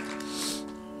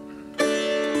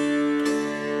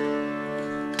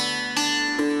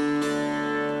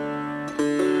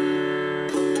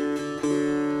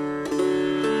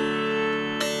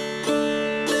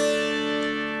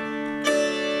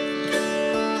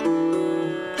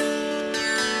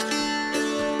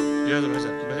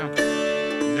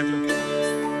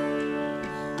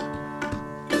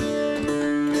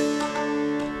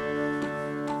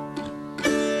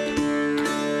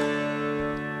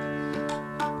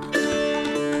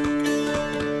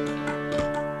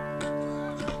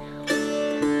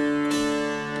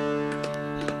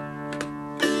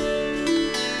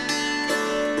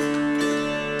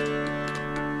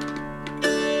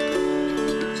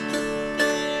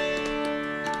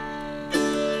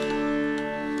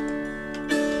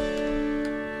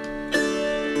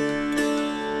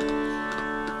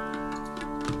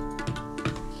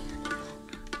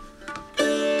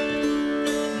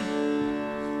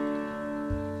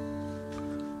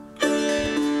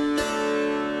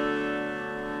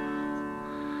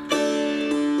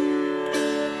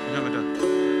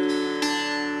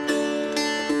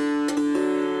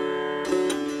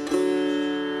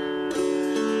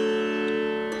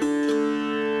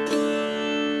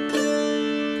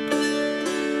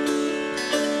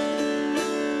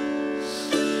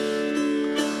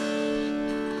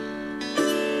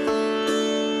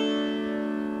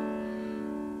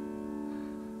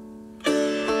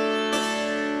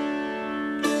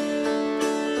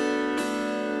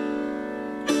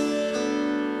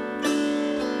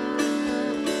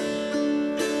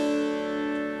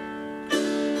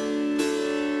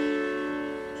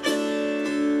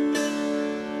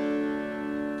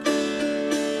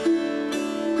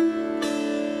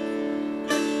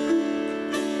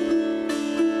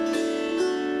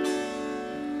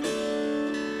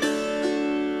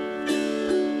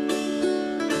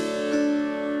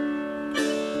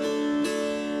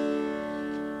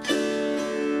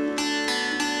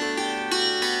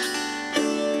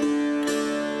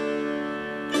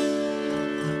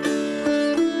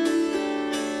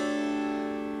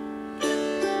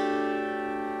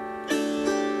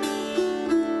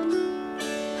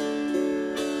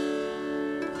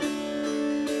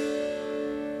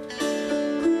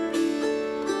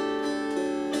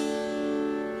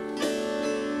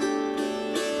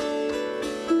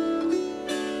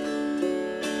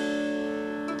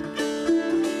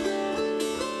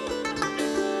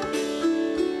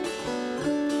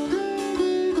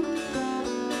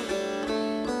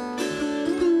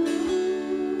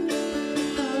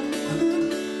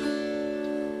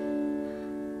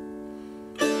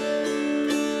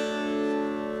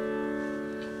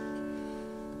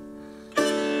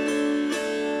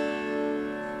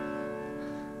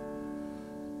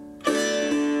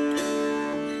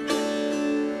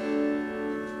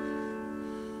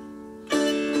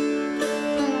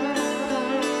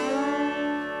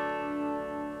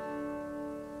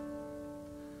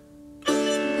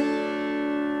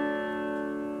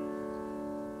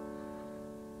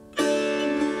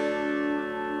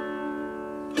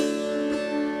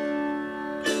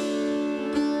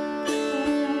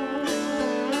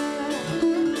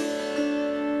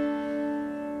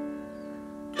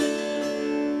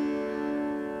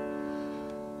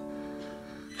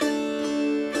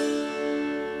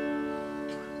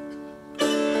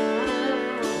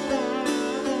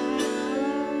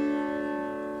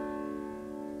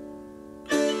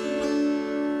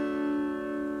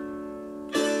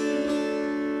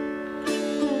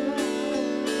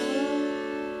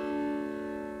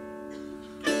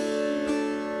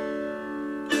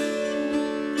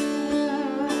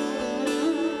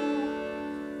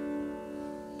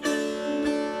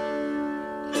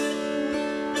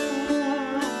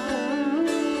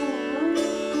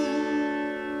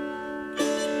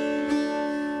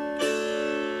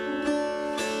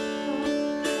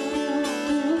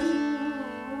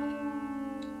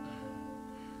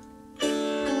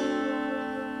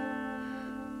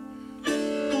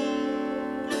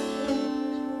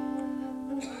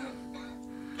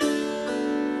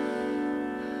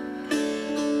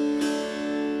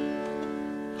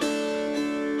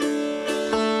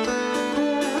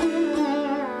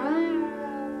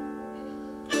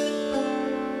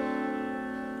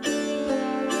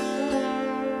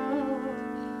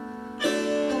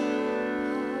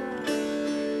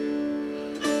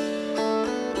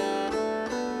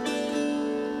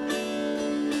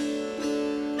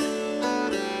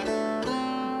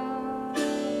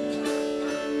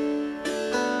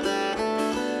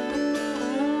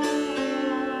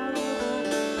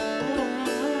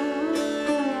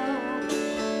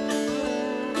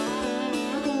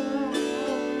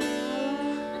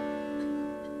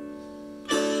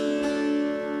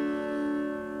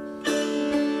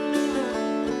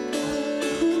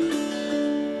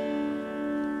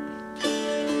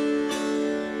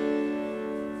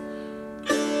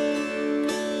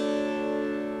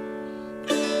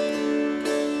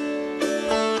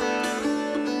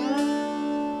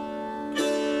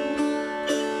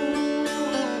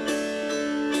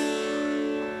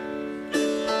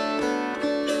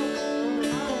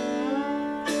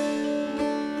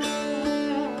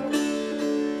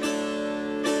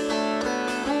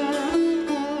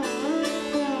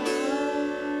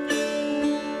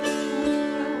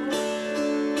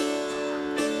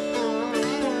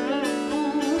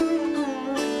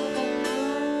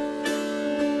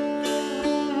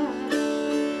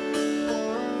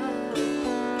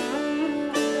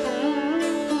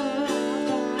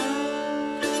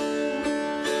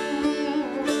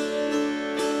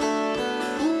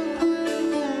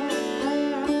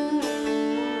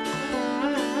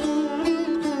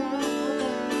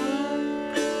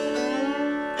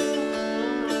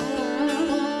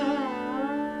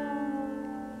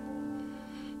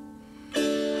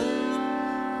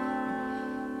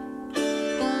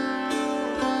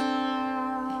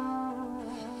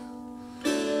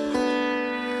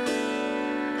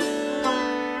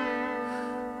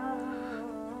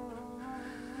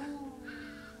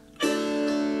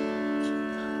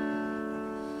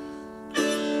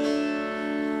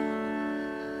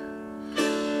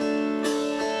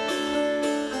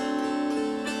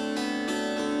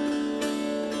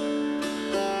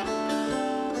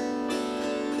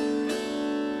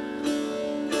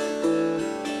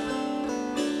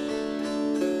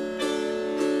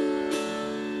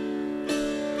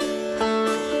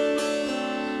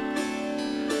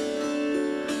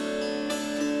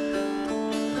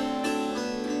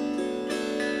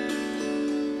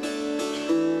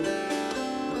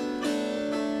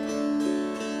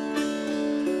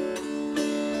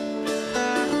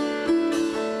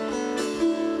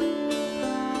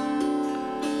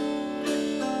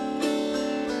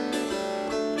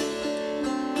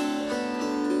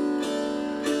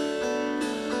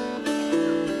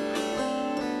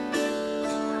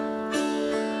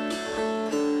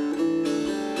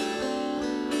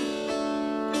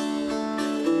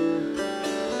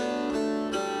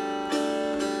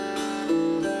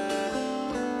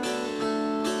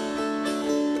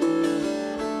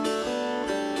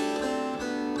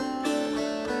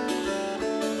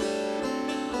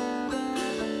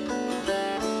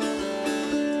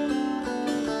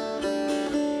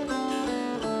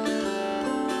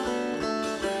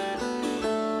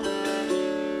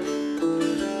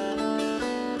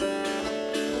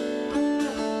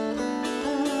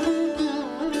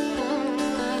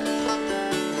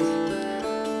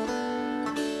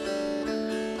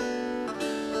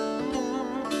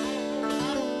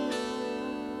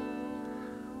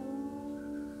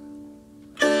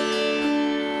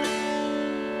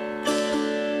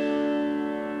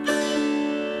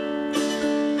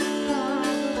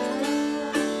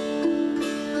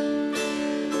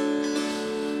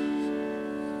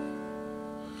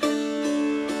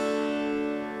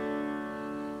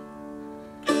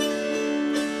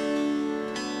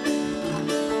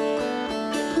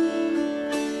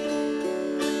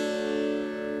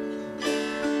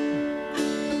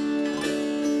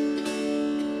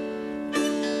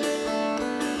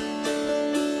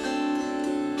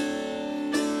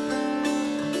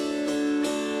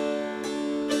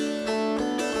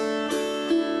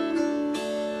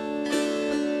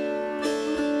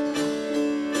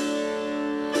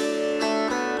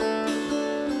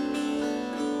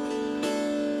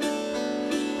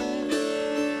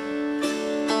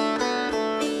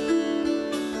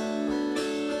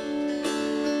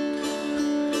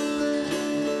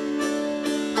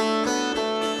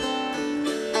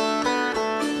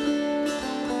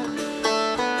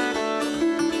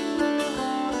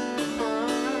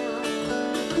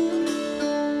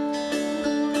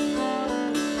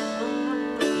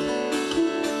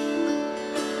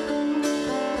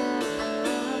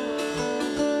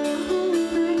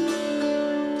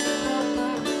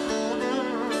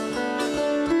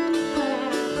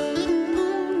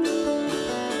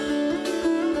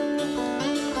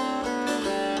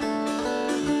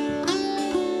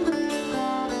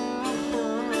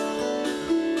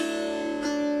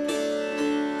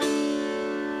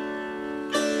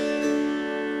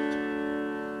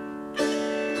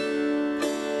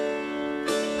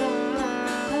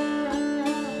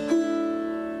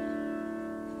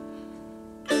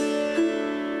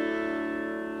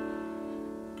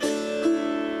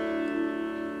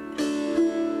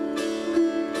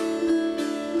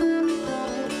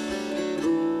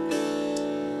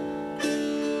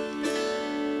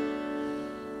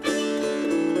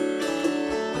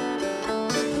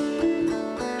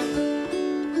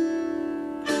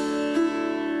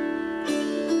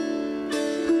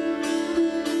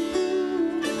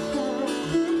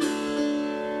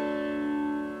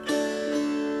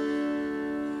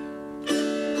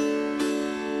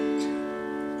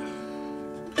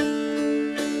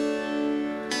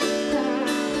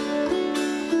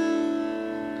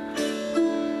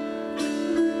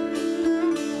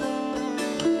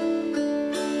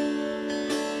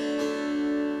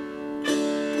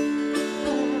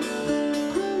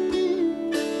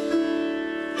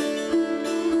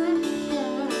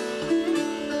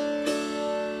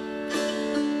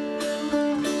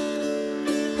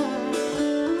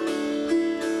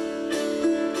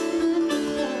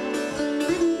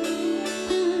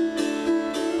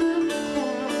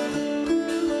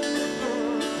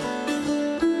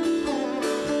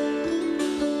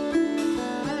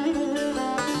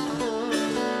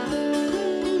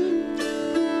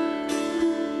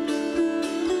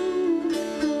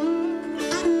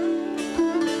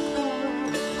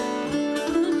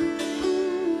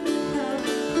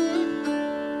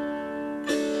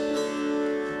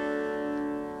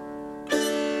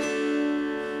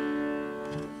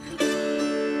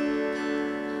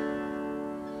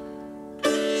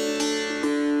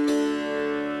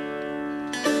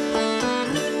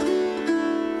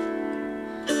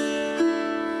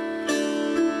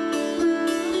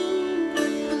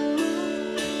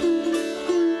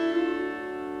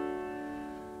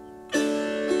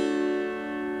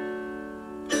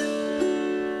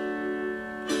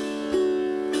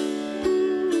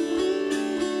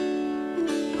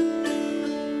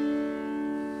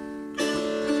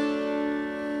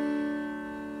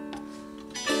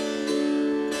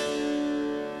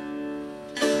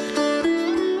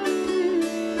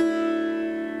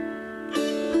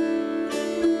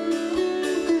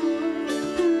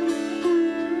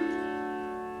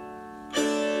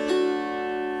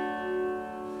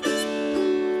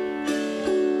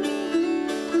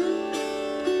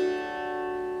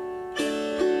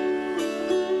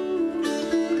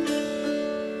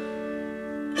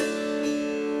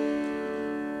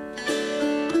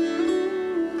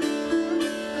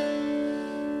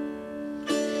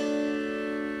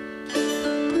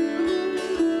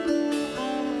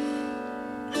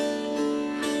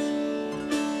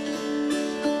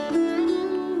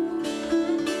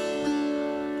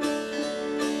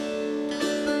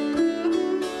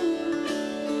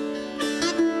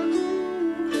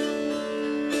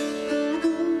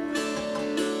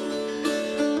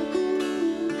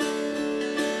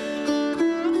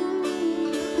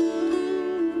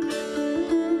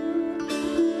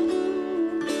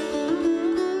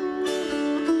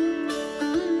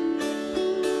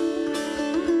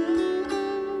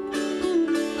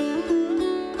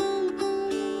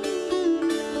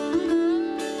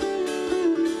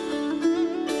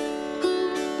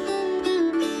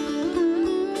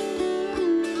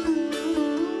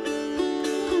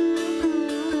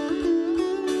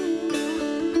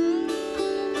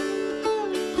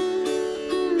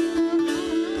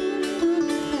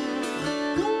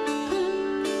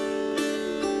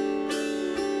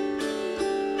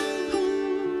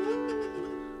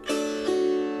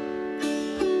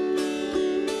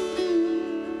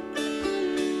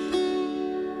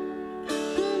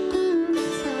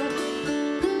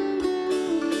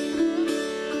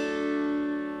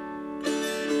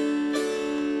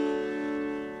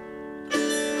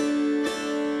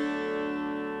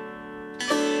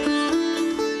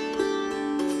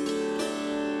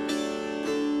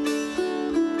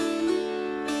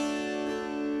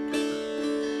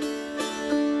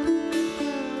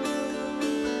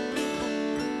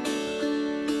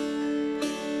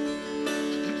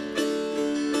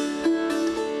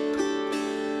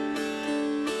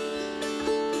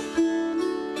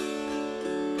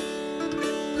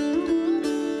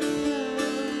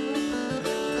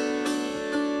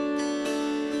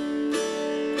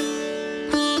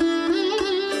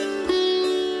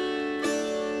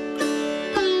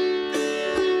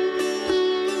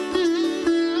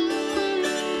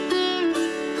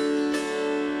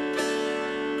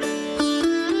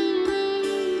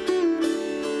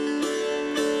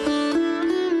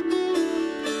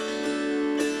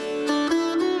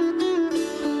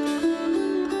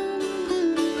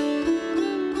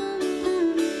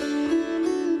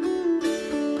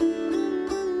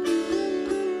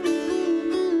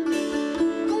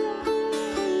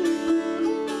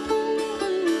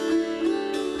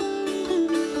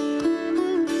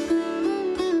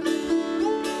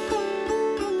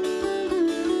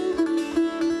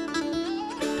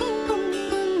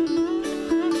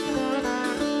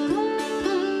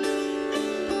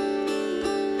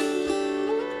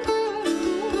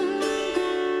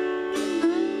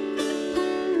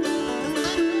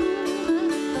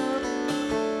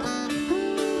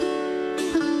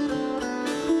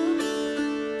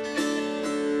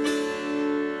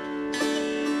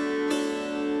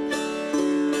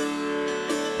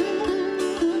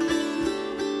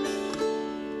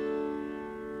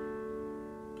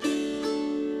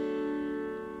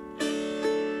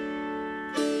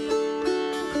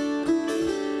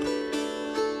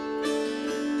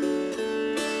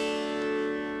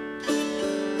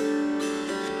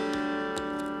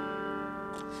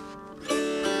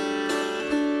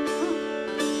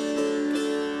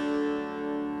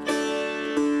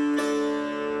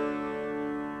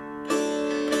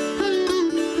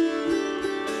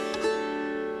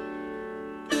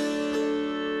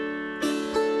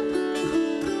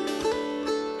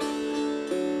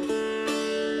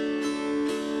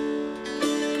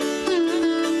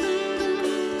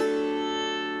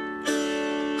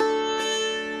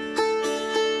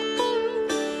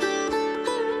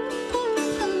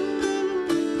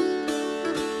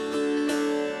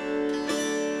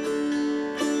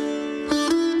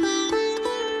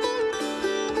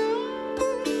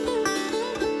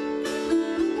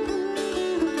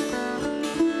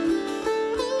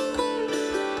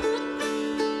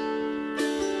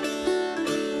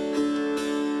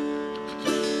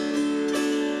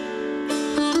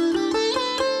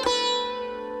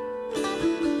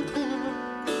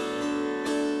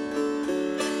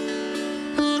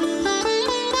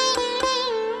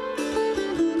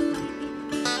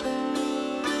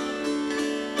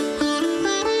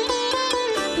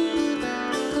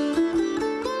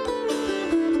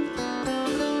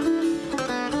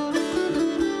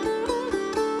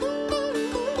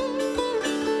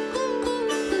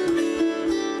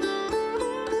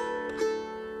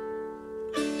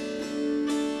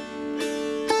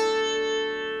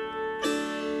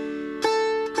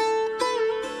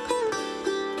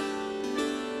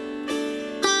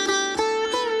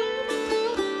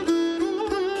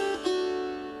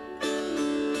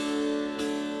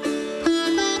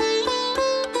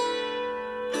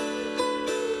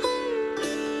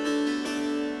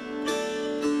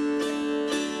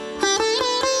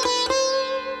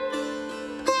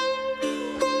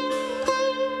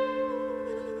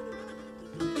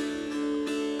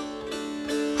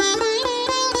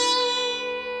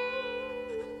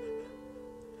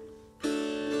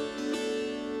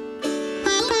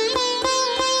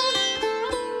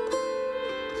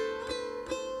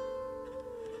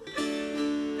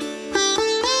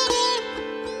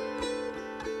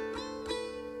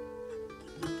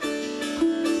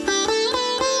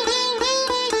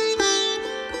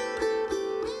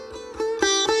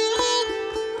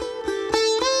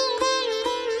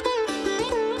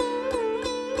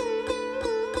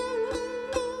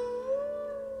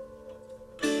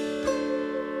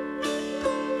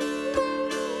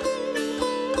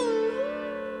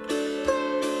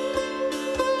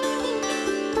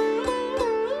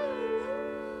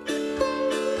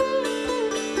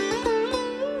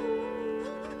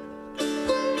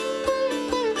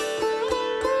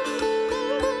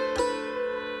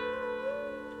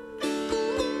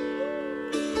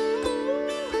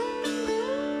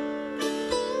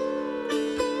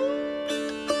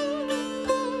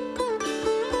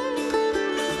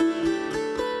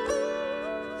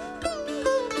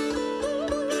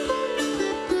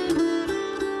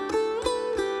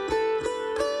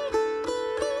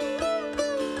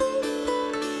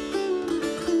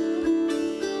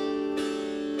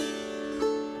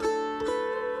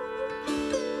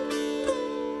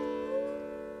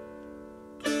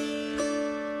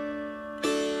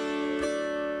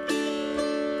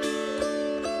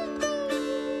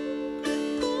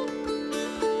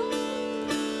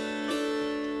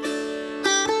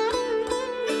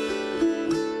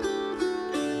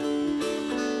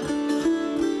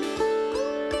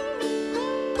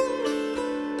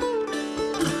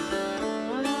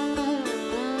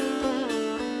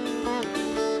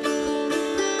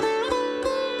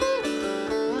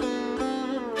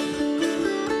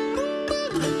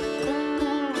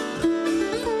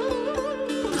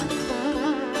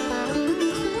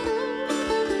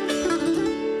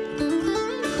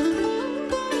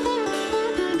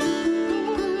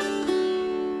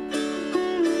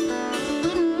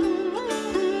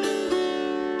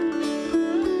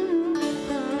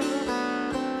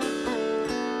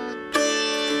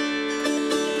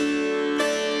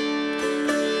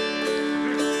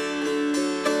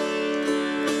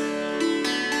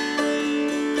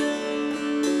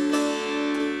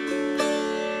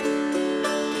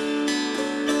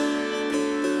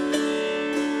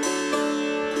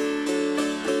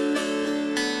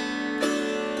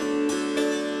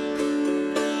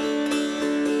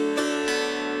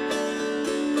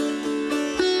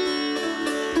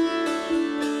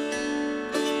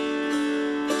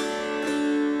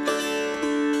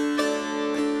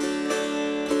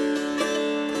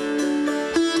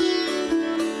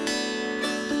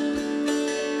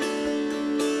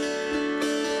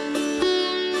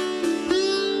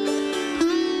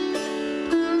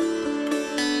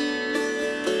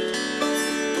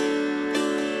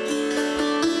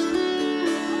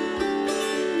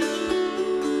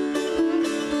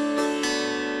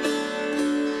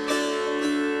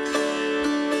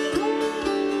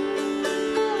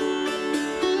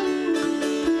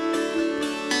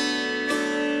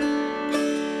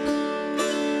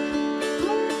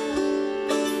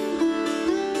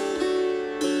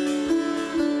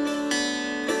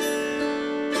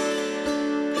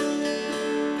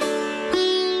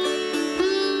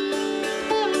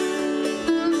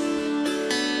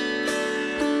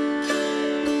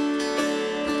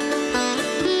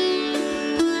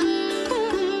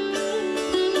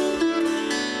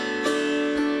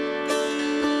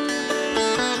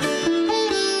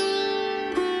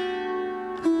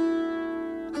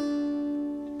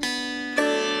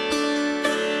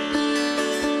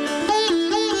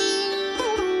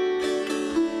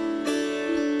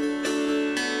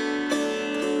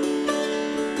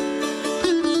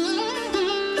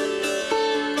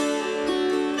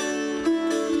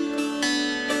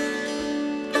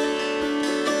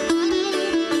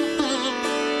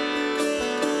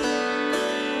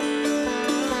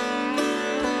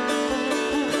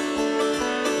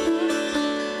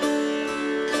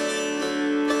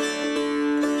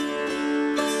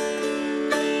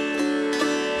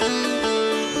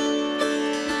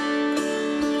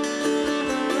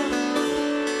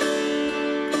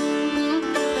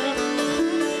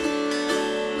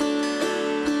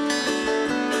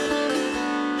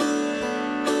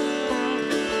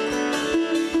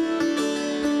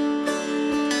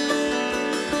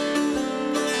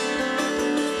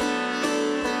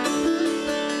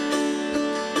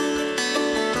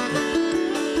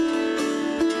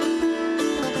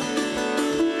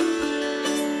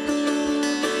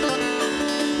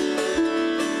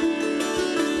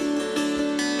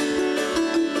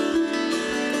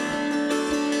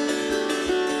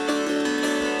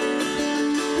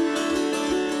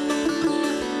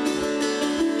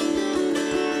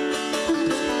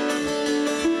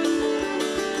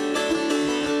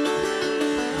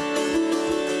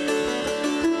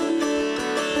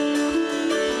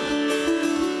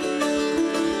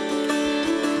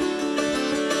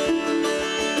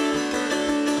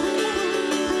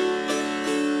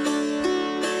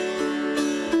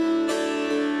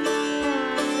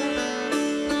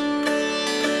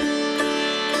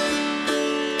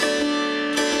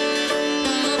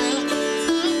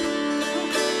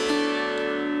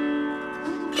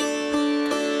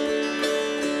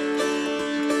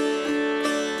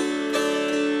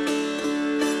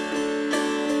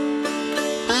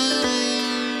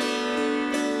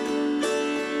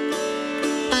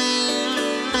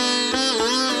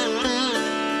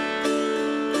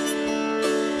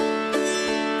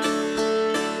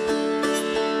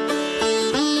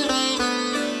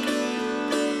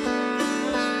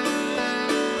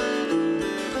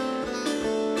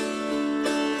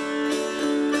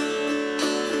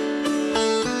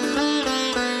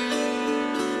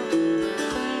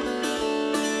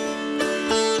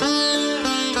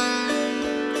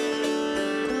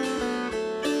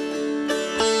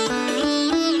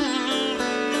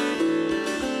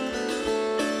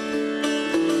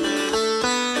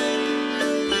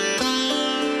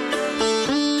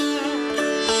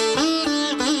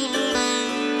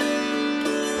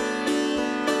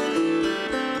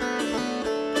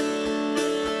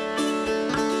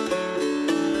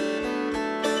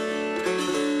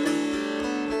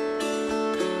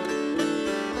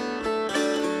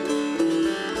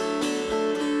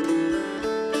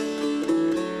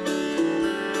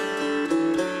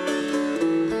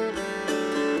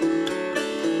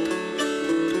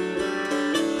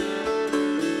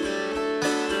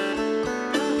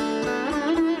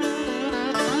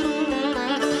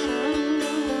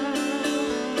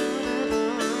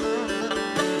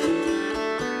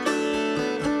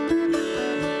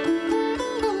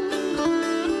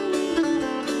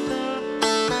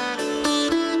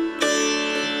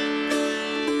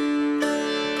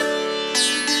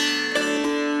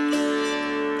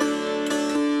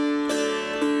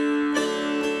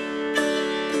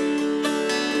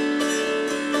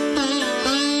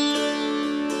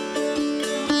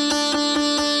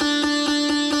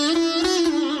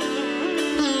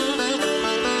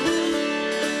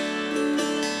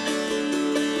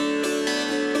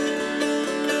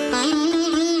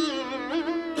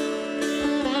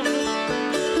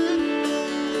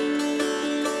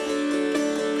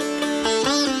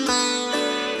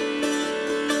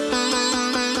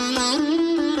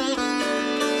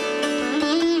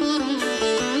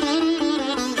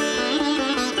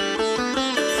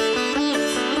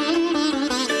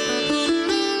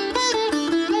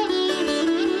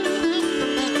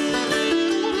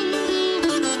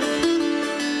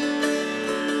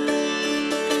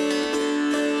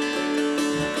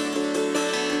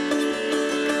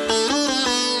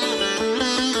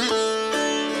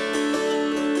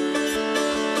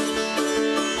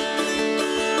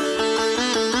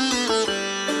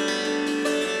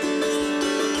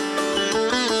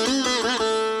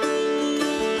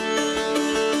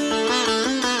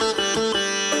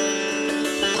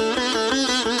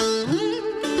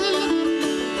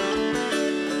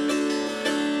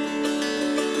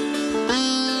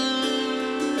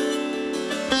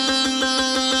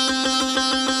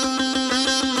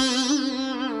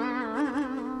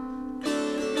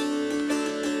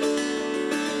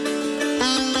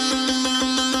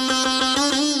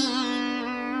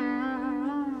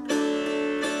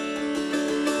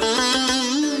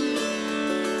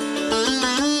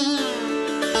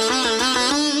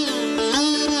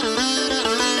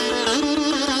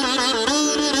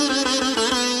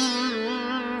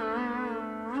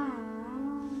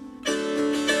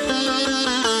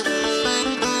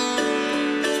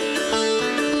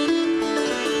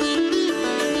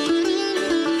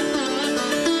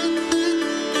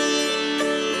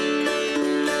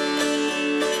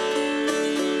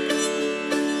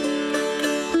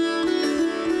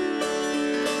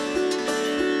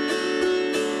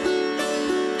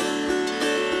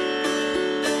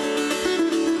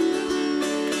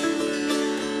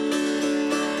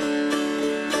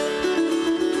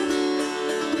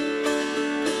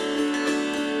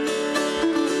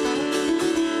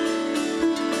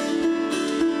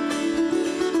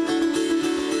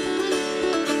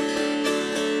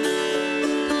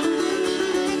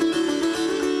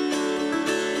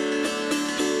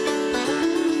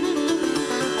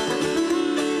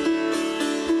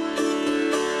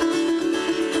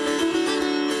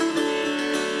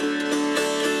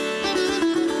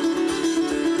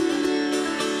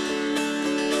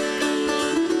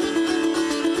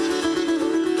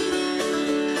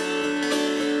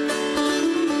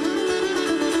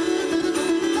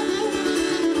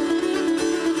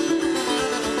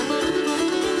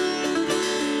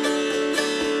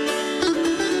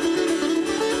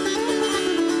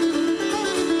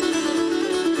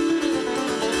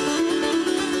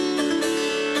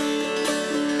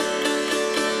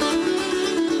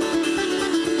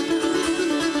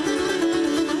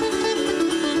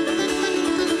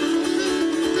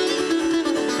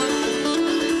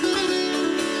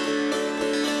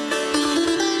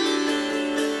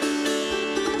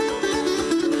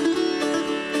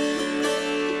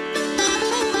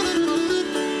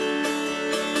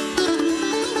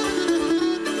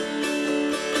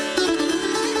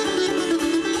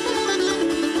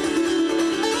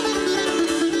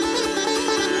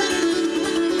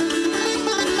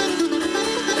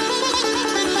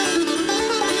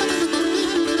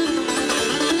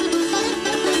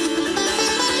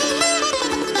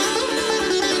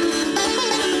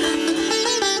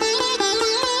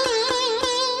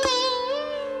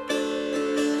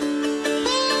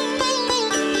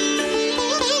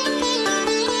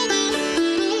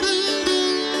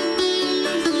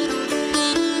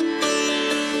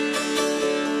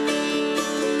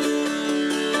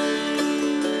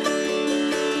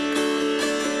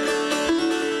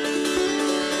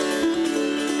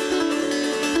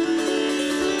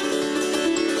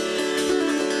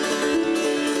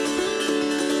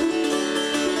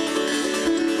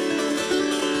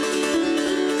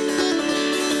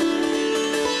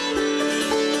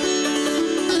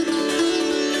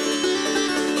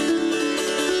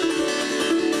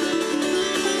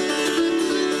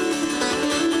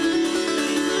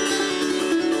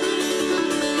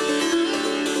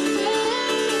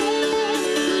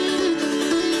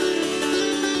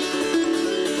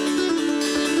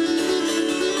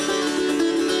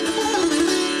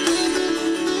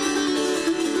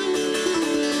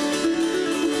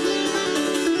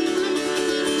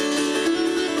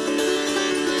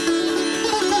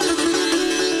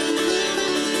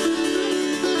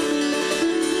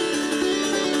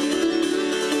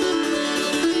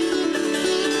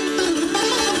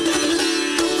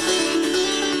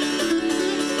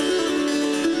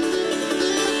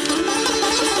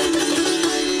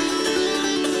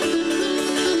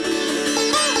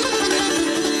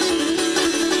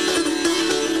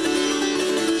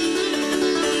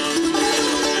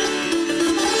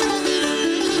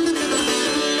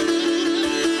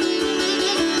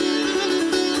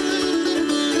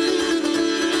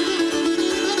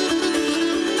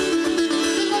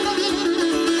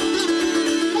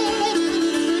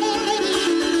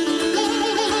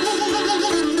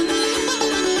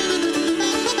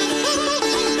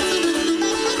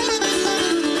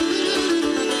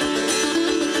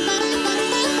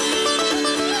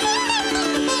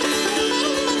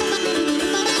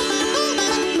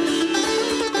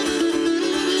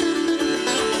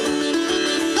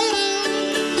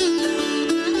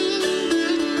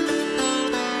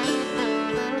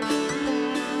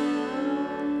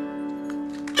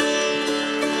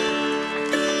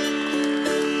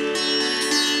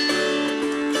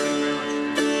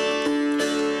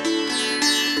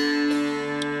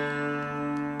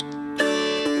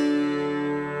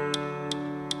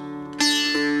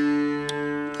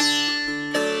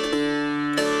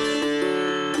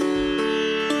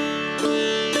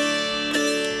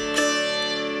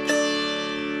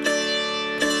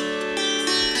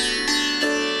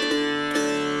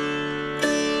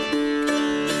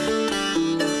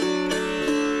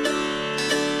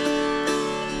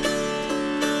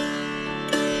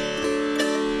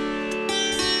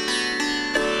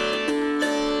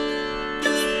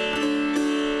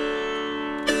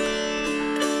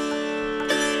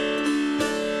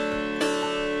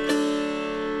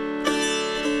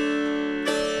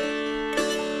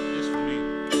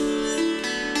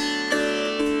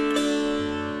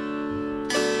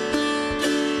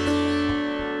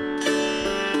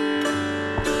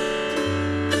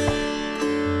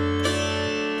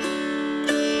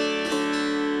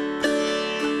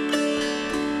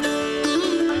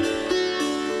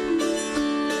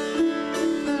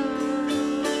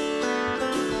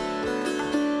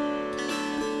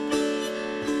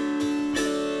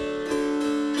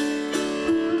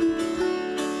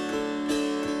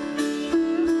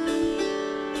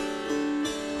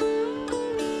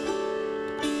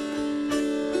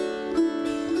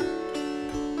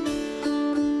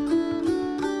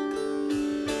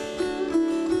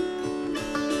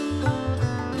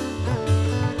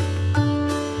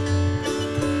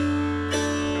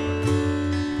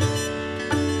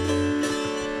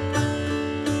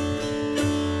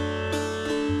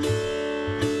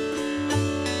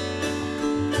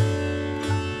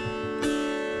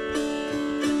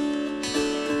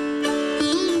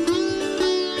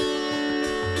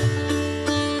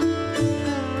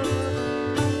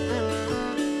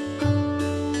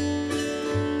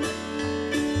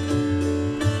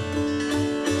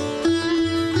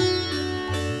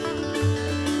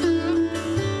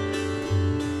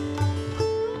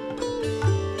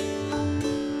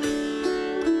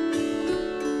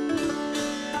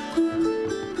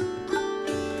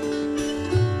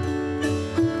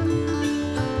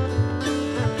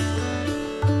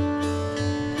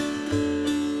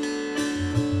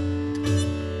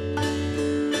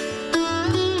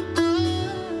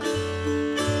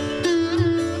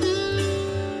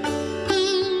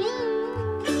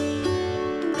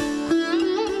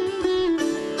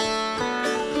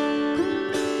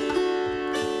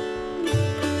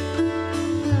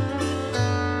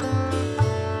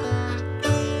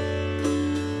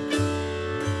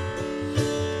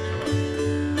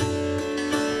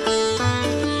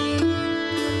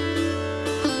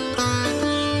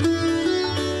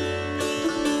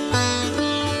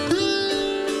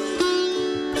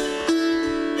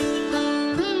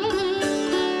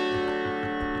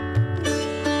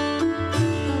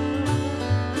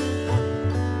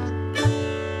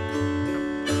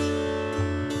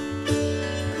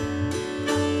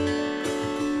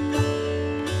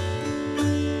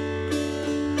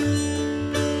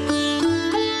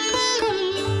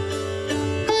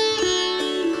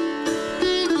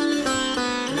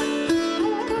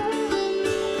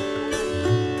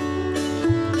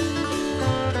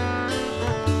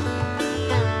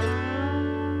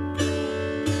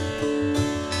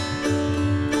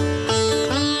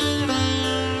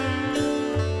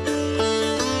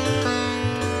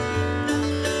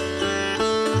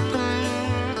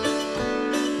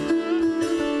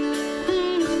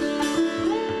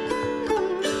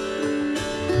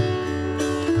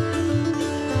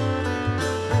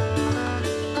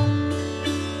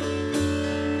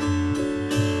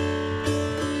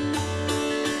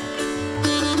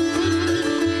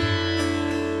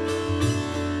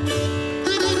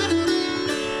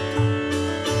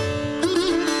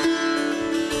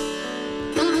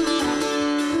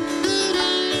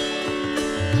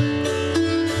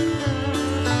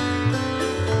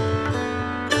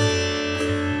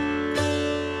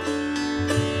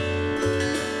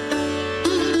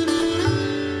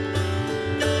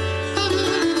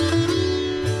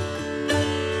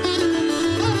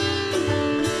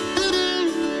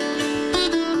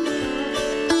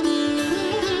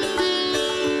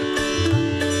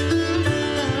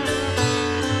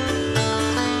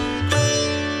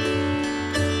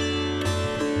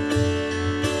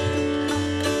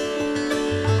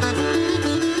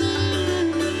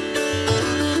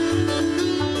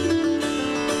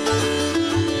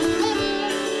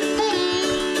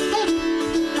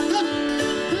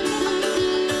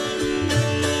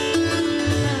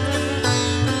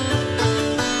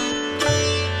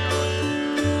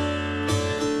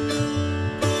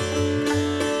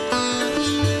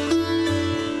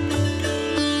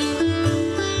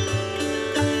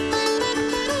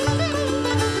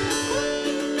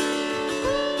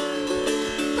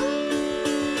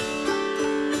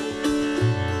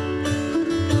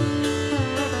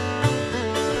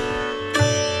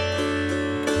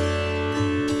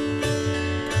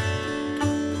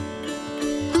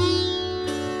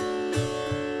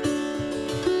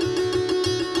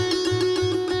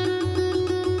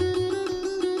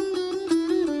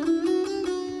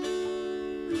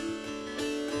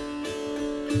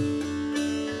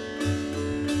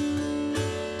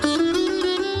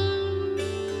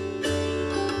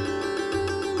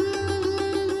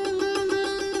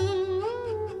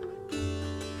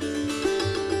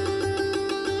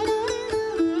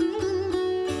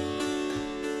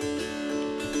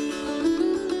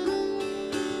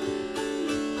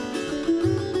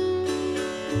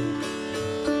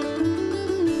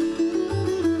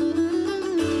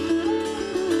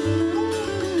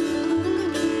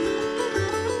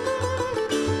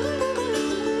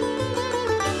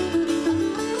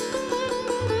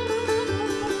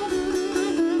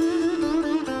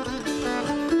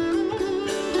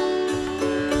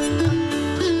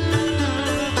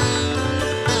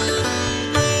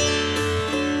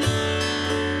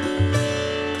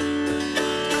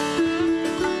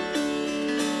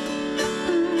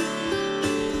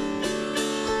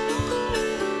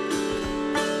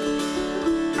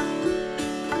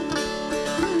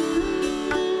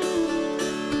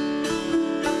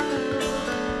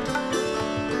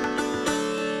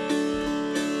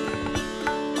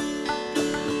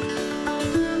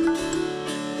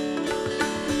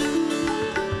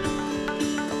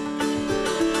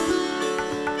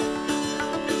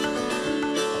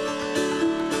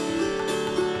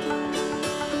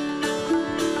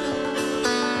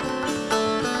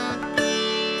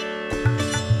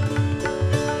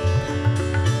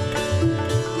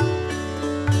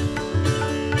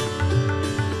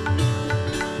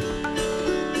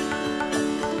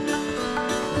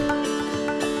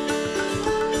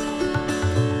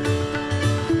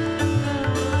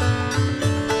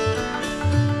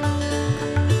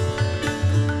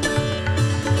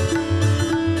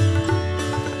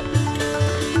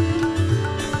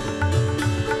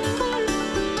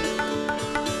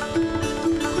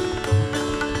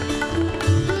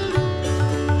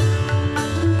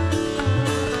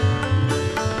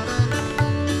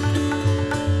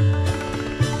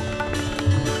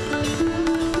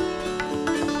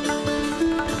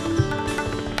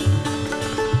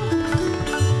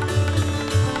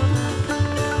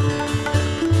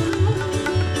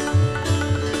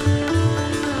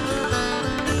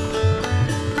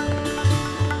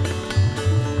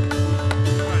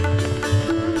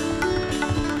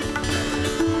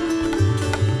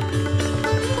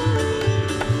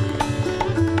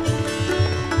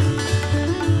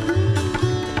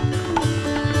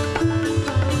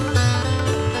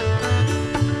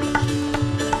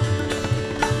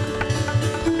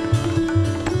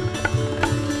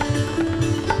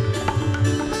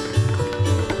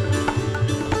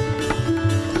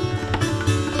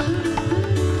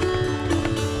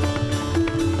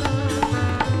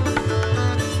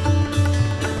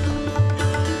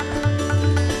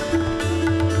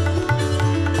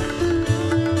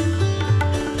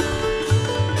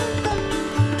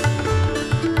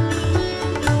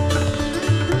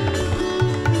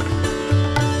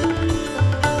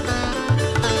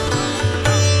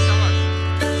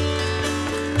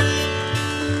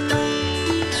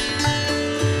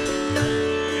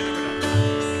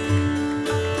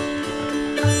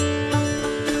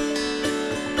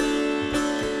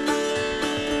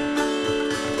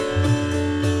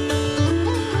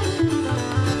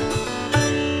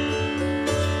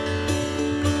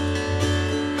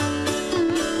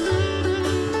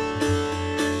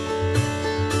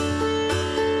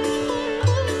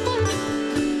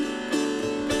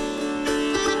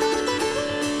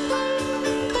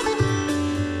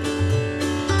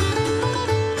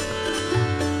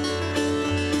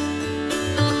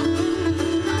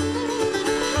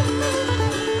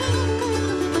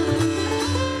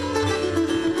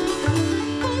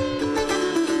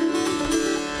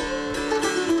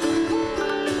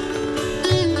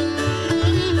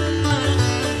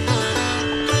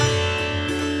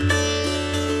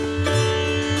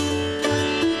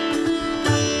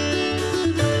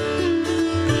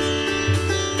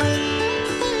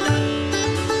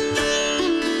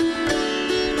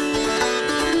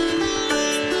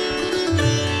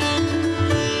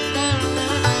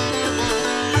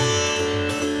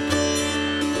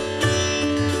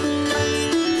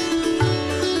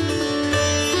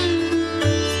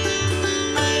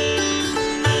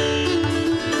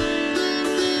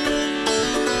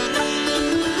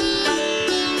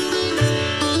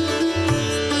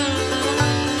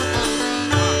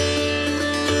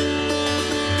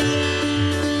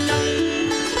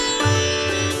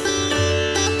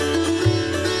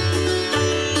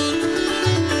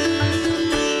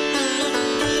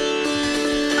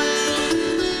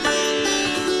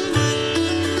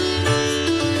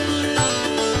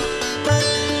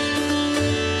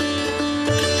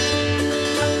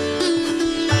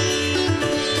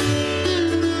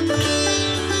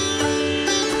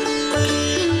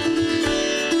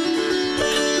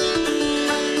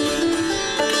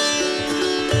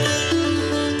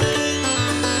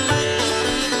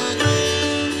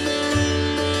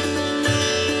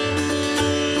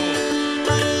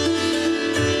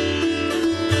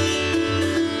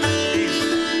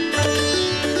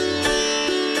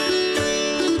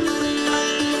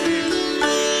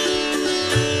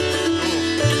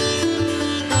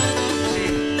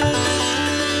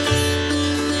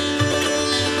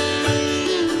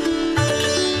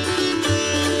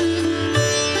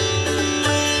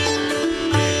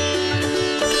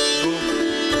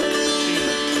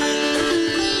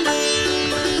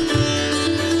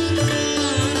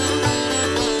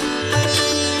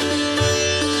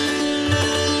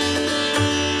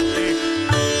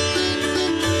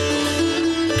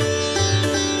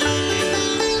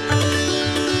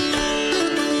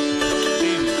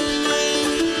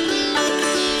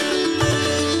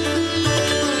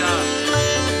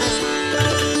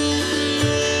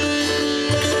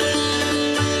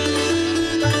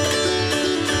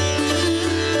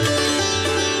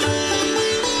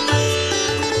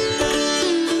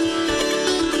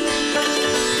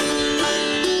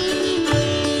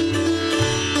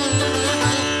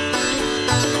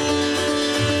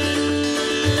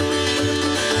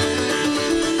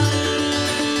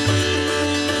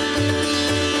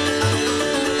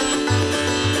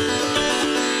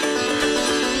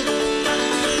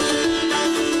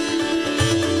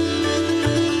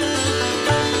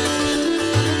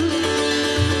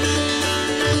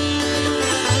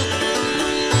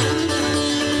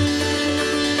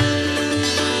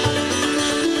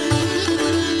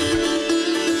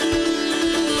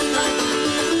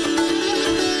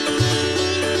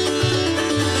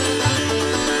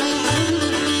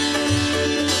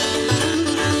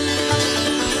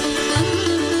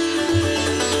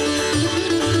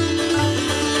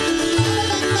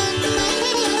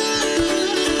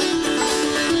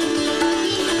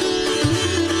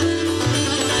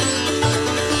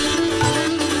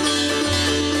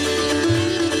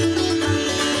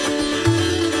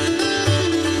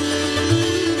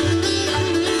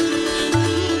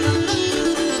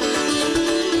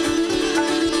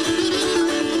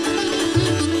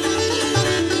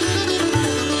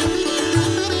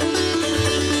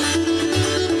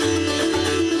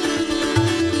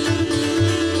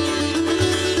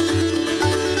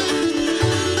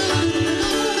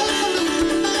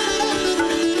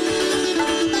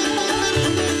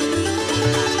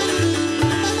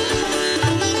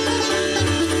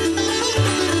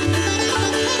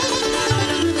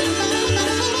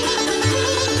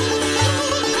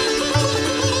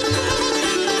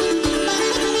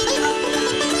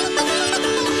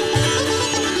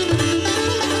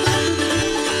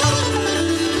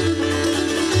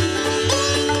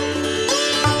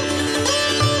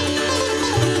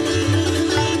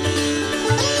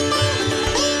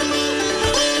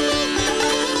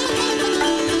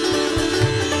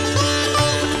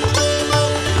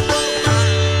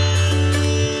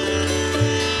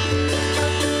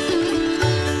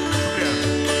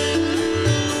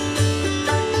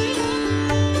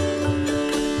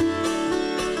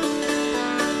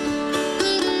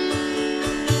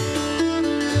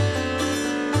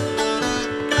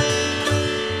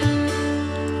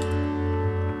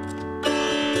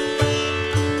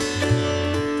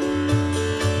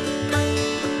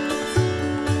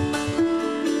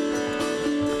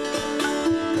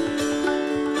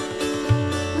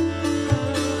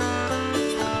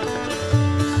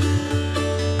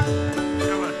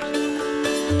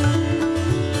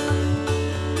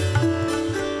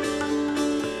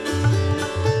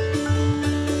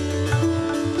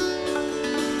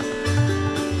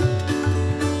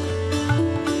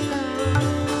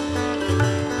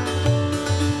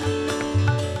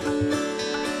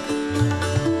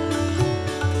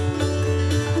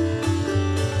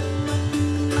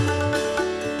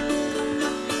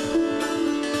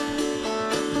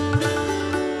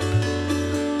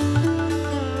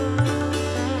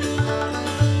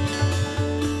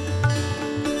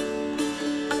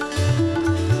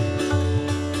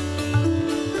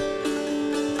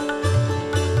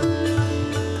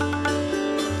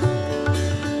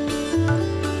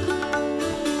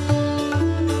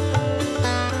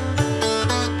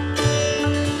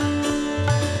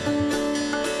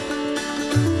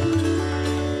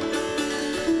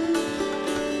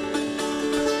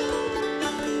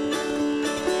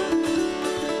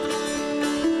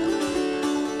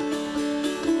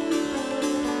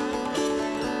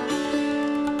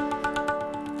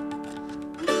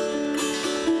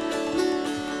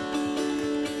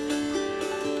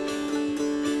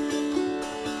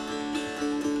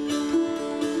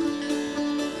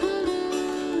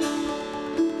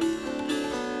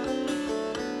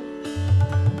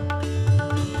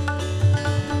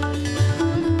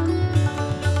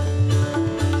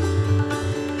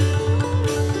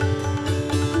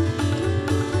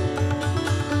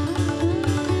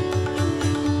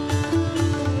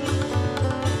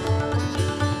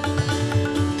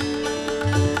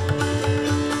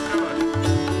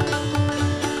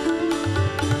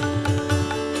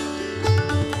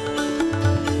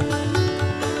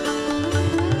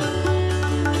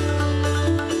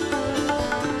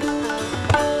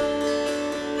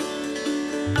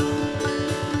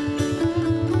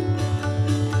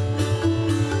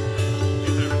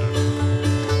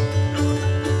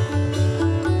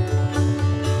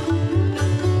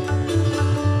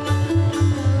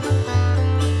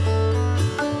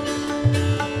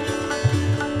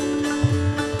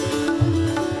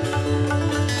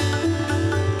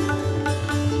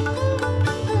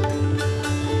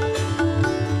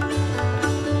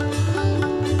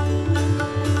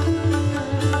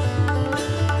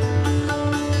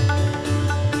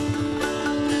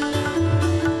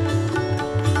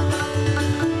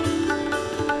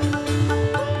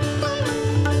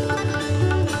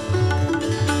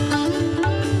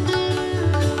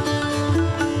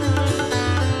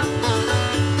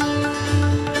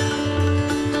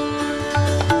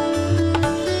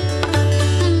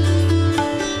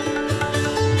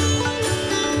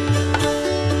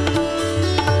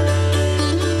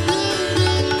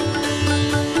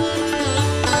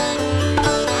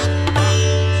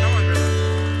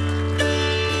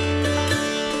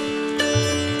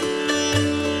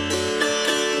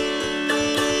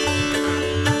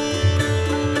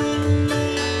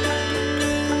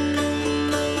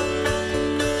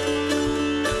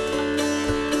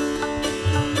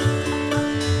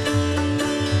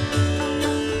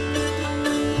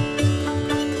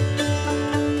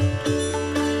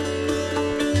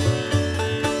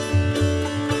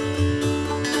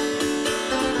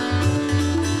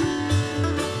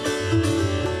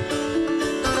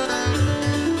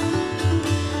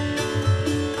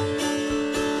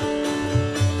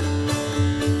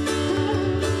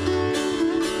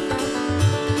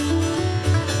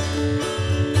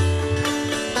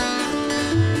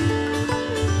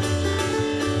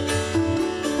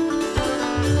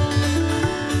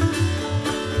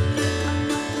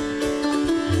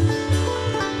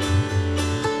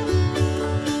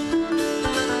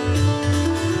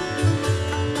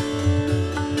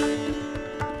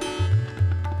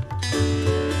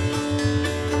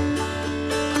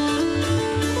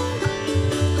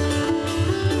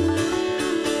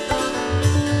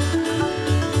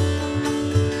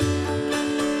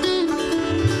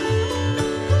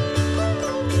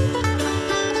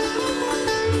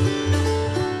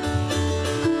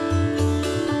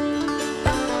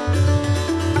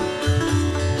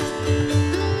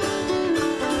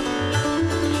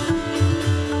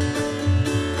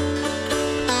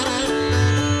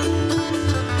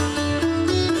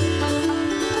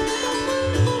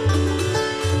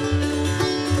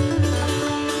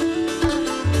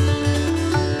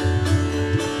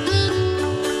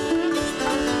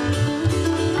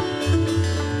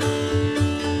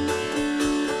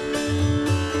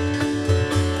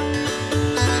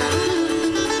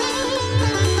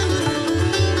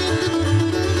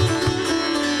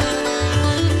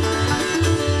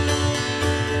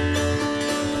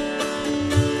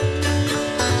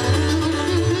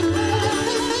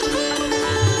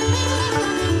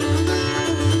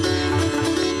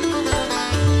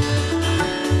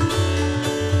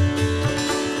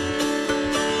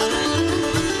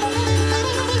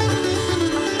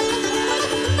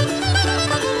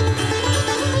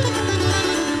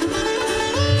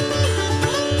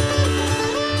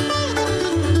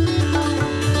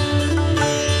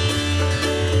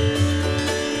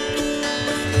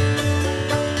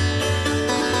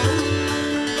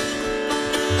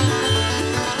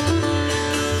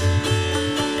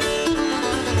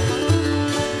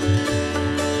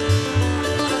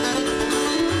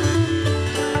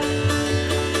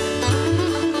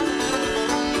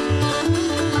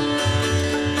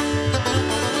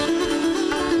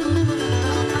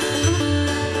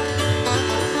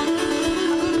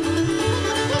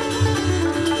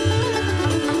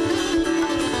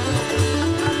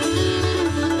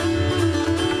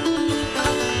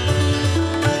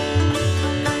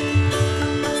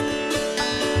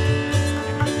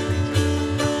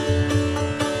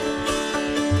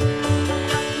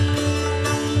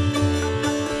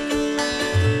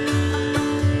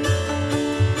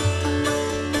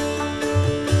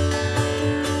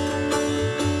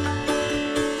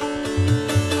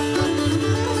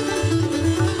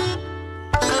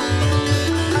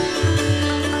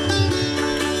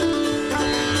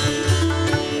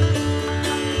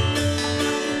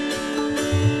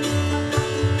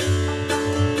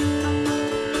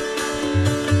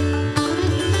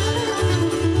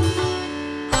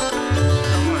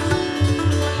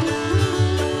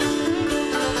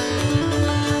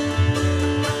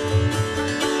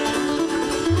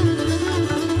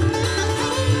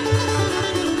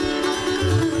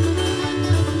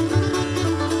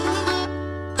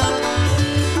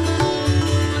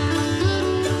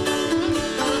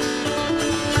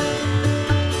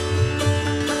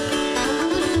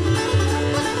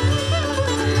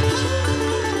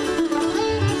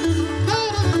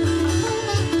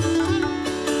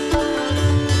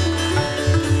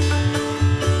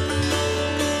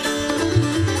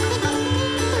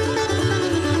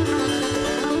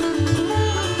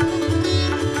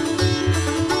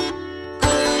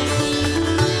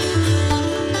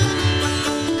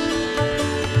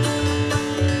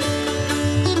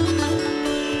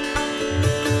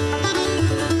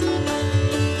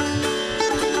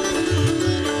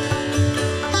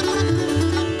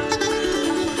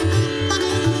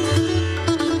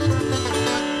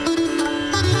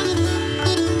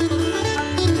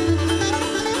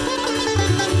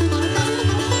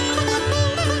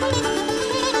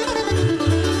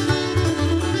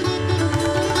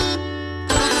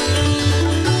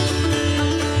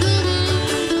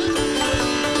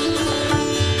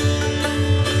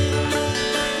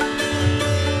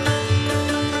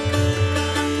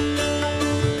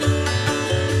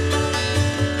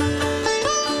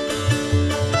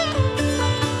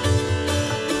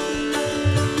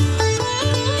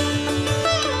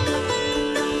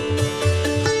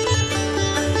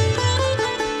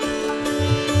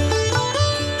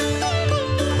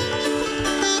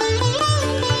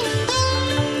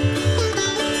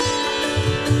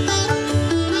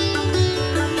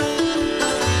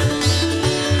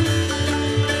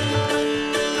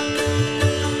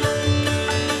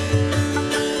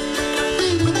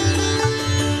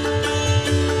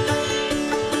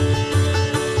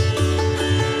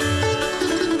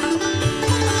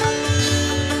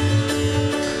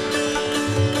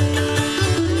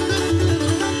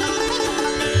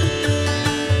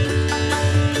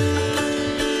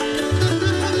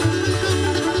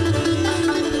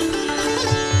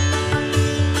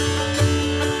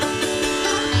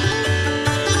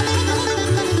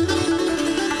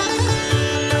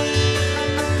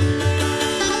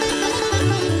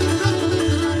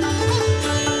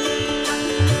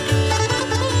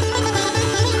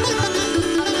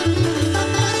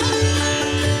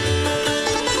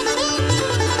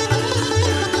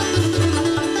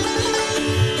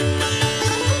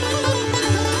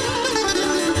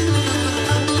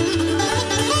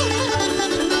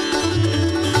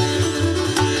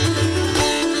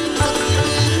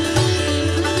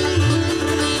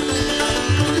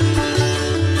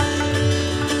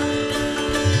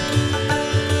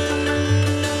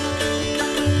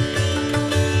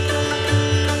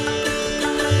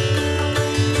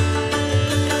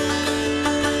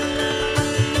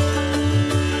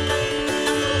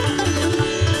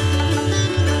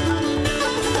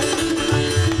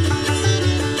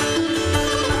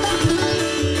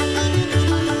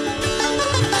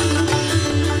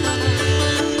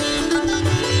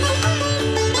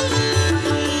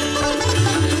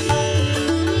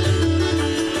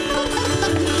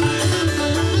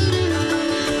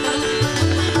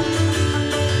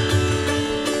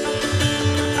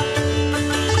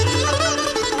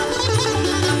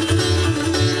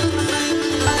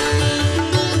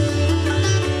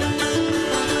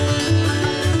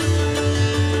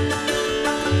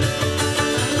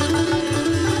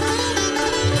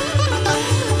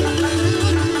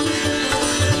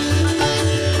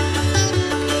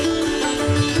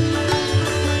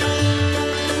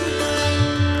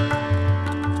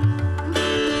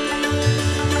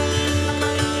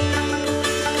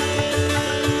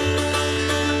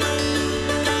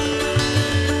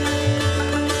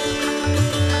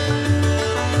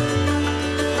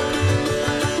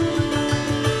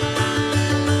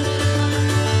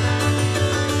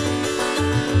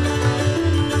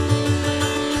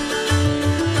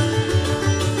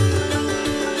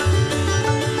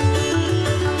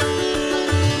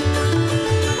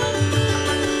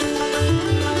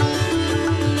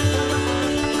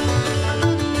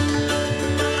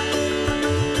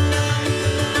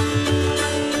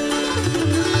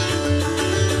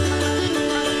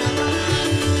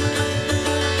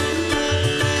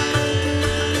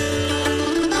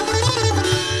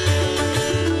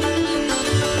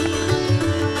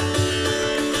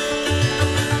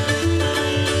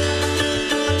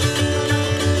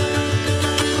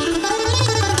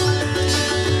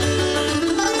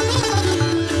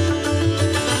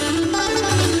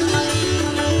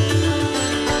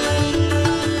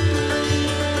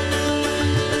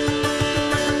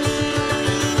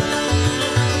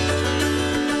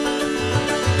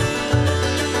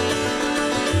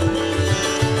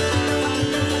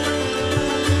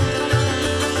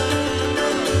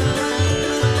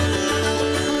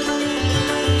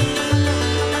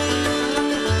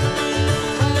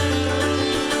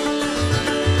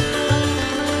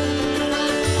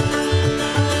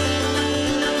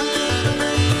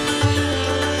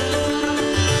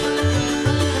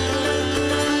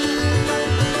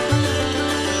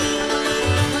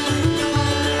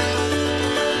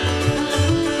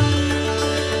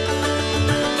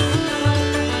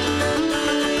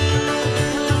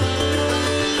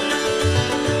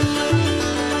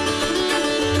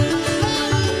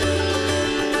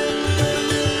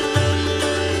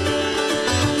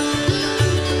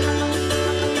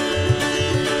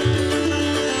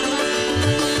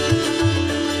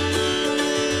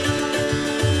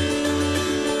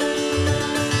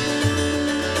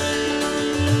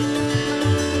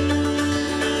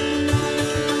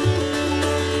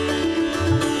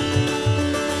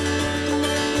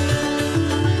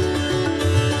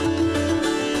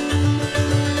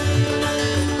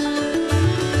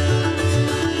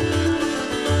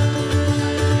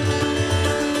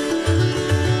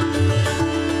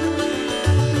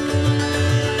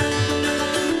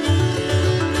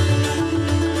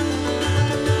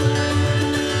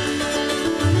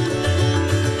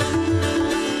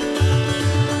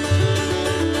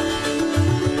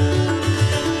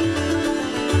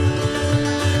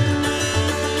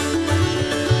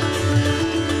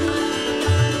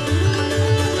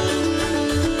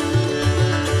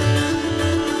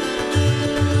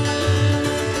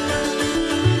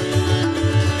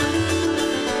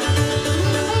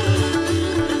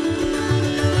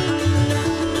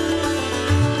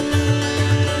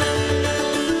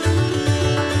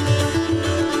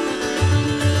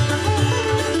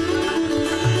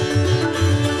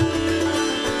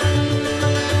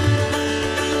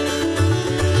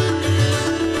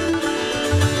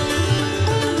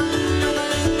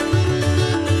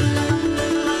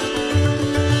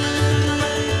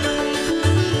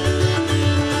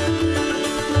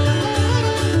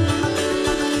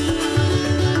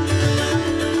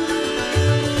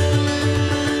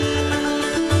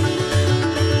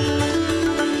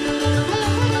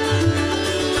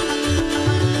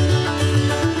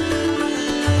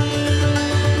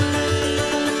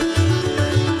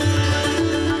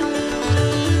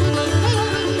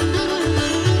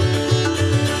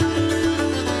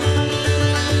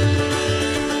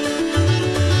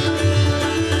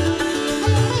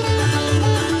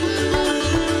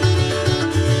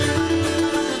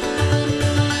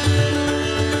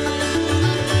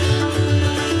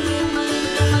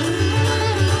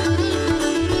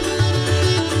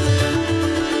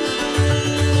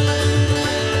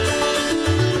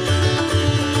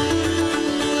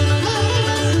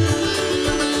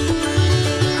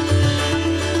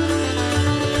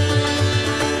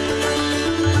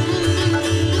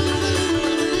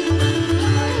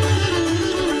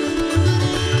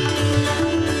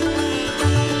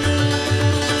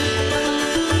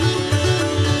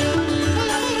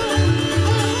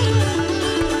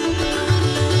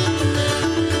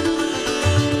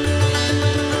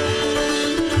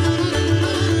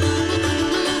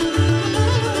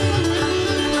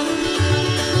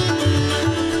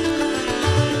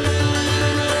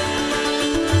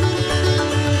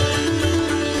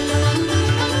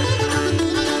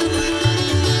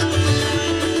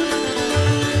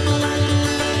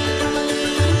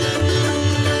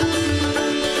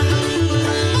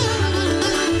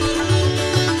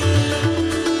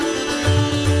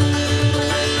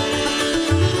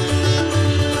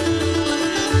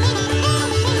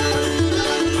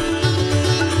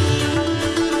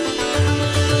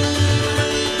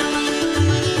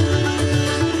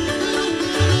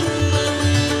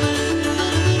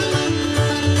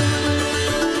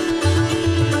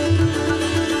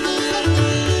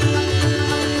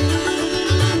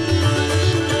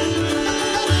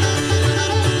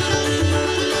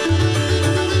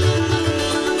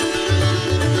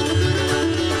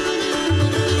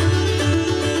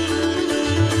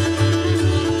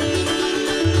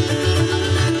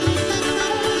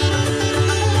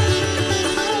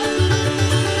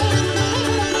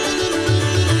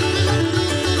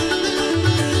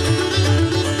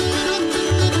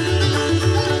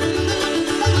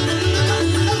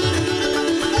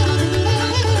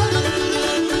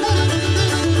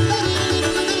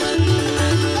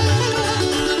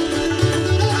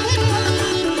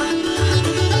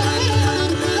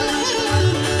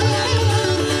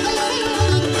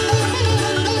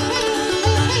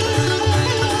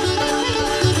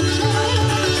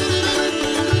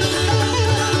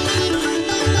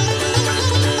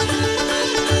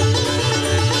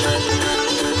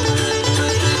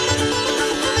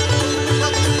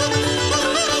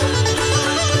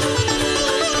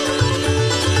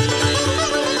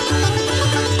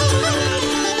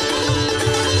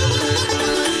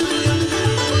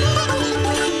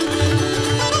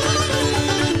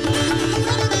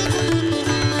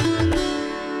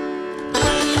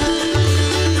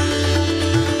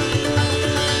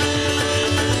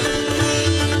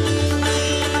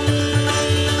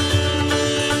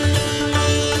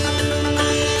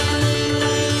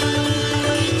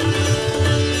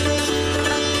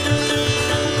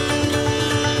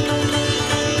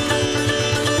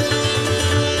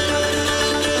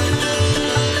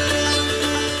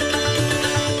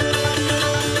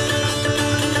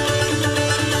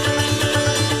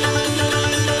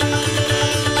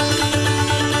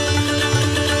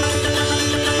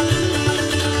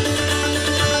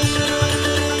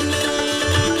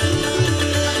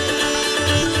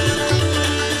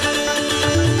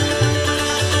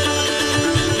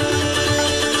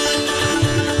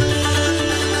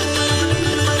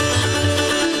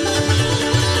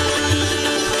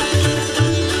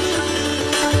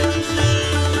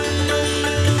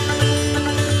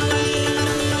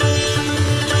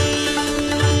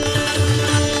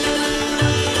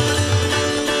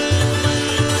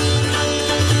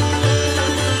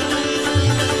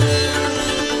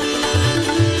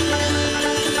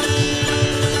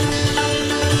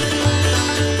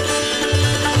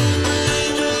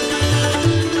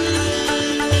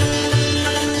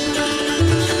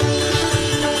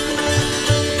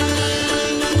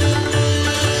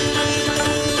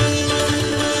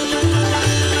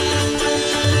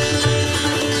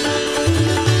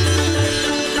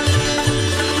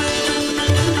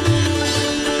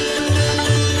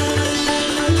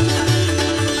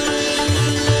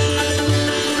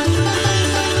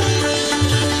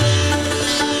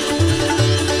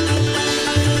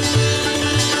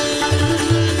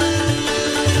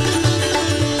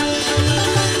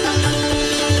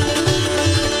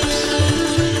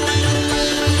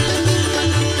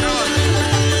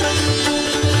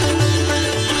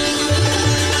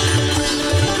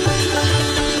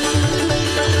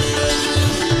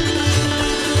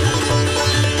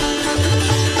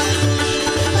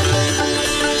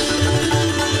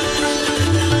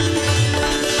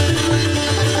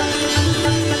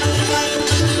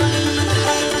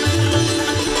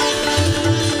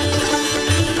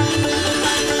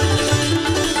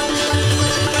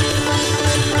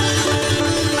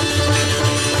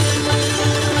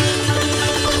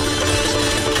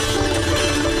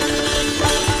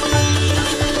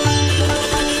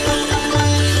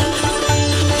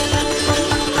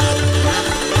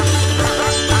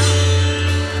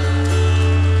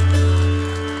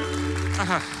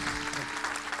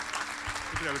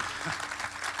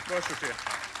 शुक्रिया.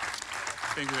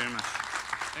 Thank you very much.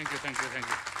 Thank you.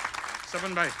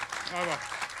 Sapan bhai, वाह वाह.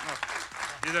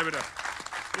 इधर बेटा,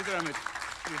 इधर अमित,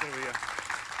 इधर भैया.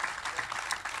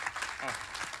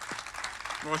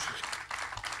 बहुत शुक्रिया.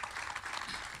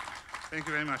 Thank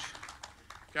you very much.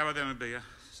 क्या बात है अमित भैया,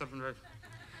 सपन भाई.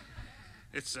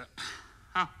 It's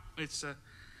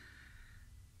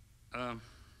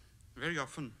very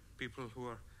often people who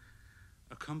are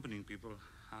accompanying people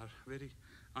are very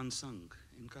unsung.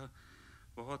 इनका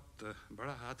बहुत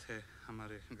बड़ा हाथ है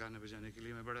हमारे गाने बजाने के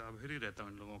लिए. मैं बड़ा आभारी रहता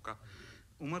हूँ इन लोगों का.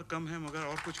 उम्र कम है मगर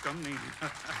और कुछ कम नहीं है.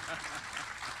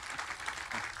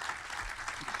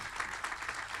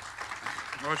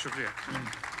 बहुत शुक्रिया.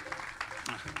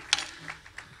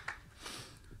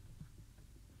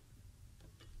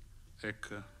 एक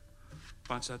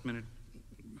 5-7 मिनट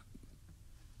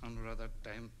अनुराधा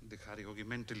टाइम दिखा रही होगी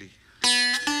मेंटली.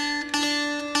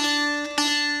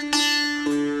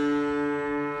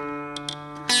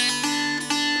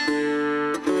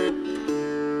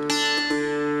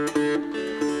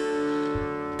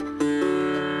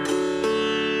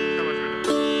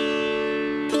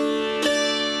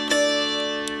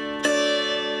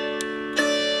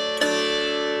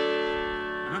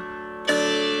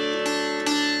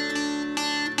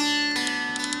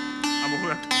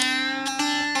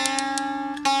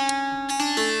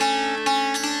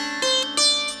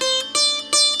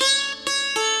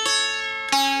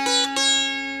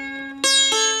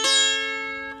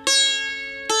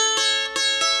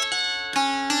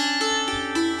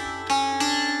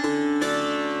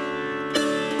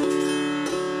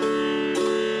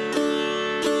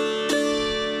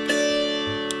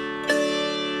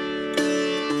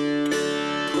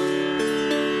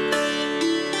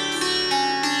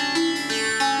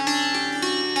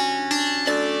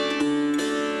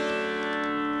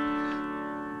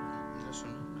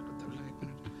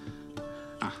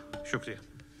 शुक्रिया.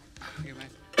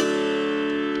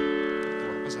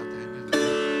 वापस आता है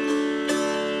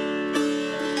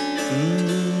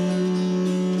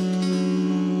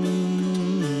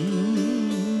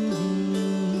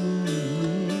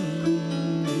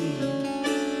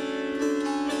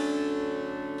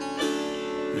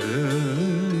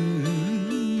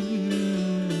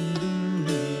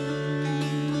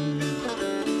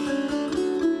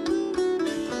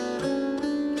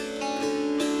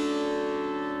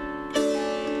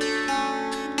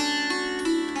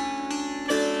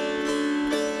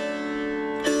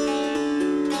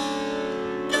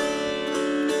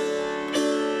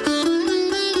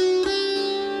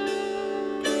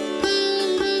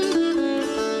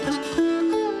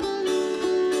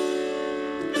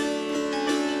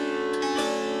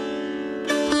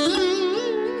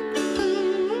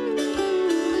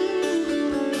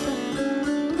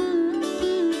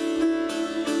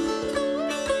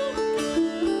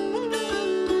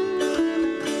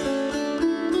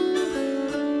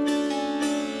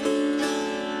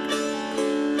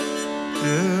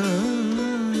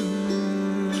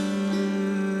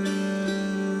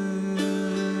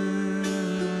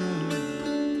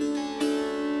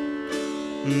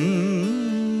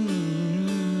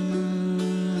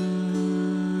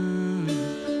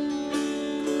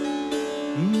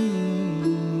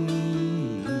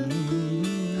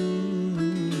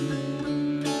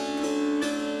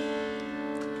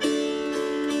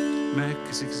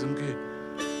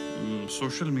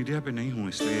सोशल मीडिया पे नहीं हूँ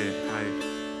इसलिए I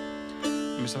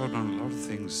miss out on a lot of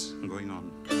things going on.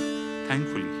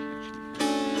 Thankfully, actually.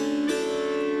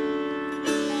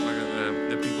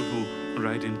 The people who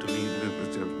write into me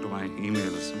to my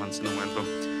emails once in a while, तो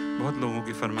बहुत लोगों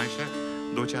की फरमाइश है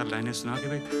 2-4 लाइनें सुना के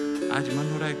भाई आज मन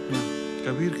हो रहा है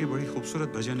कबीर की बड़ी खूबसूरत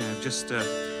भजन है. Just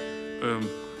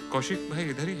कौशिक भाई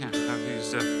इधर ही हैं.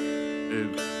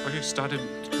 Kaushik started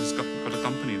has got a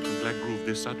company, Black Groove.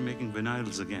 They started making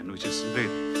vinyls again, which is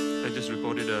great. I just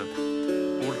recorded a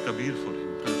old Kabir for him.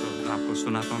 तो आपको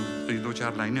सुनाता हूँ.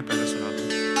 2-4 लाइनें पहले सुनाता हूँ.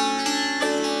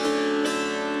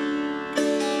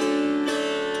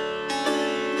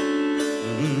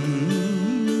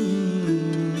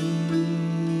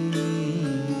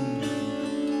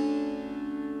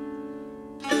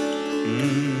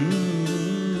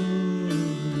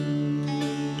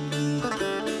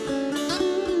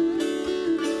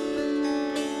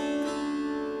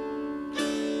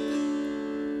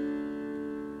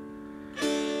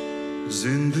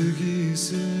 जिंदगी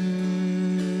से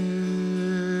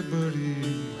बड़ी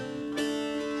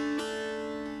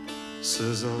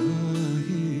सजा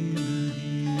ही नहीं.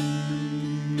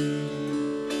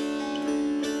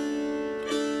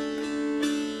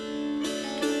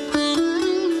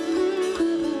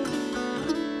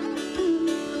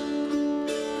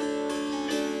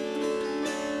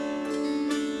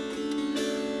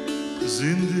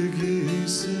 जिंदगी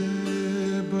से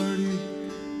बड़ी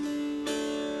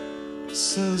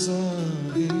सजा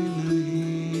ही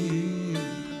नहीं,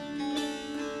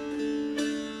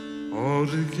 और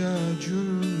क्या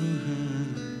जुर्म है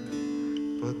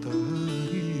पता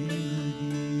ही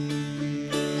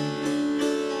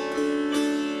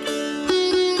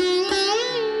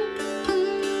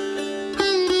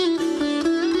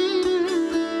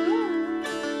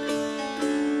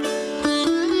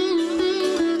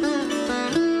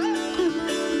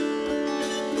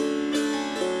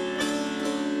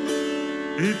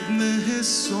इतने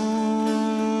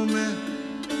हिस्सों में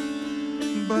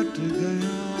बट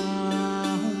गया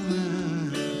हूँ मैं,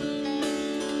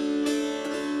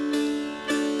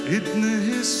 इतने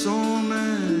हिस्सों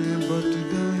में बट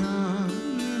गया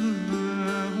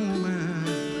हूँ मैं,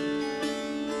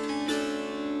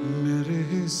 मेरे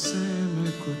हिस्से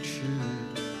में कुछ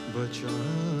बचा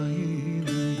ही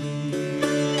नहीं।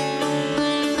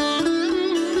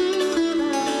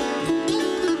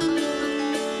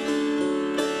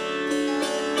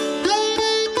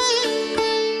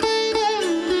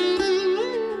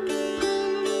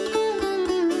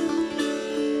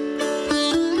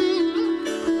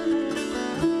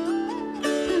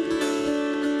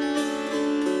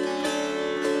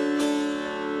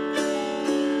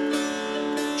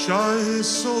 चाहे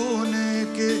सोने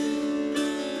के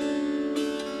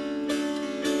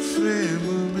फ्रेम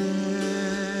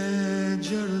में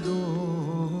जड़ दो,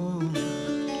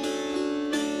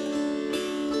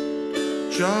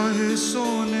 चाहे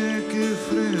सोने के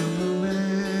फ्रेम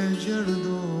में जड़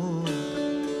दो,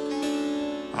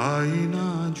 आईना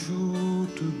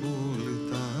झूठ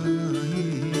बोलता ही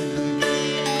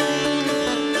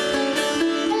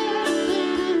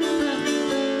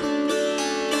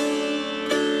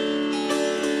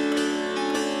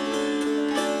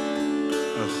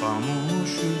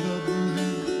खामोश लब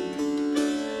है,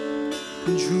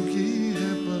 झुकी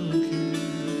है पलकें,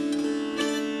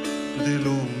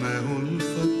 दिलों में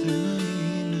उल्फत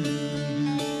नहीं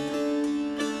है।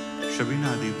 Shabina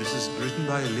Adi, this is written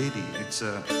by a lady. It's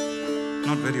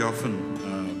not very often,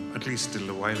 at least till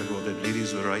a while ago, that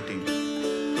ladies were writing.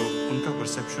 तो उनका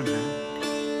परसेप्शन है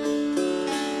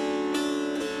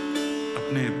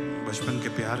अपने बचपन के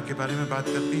प्यार के बारे में बात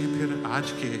करती हैं, फिर आज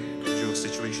के जो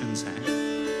सिचुएशंस हैं।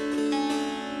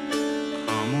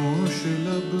 खामोश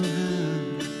लब है,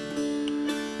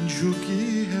 झुकी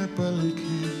है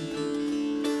पलकें,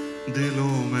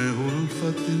 दिलों में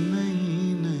उल्फत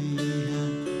नहीं है,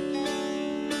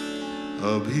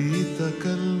 अभी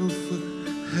तकल्लुफ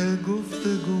है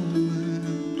गुफ्तगू में,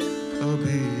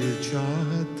 अभी ये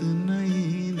चाहत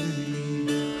नहीं है,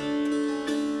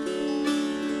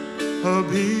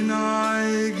 अभी ना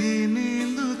आएगी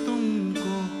नींद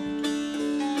तुमको,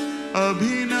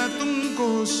 अभी ना तुमको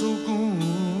सुकून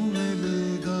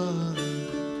मिलेगा,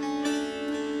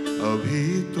 अभी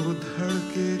तो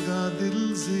धड़केगा दिल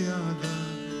ज्यादा,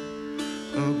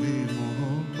 अभी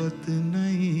मोहब्बत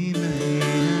नहीं है।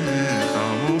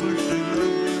 खामोश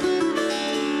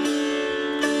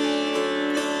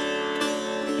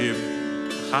ये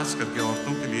खास करके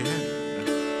औरतों के लिए है।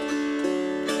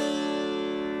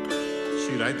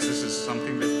 She writes this is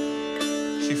something that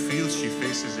she feels she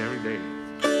faces every day.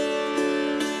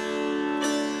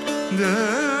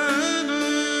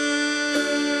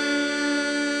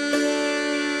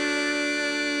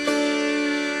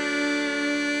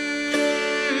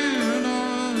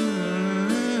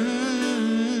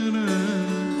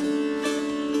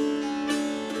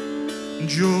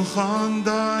 जो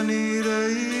खानदानी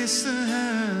रईस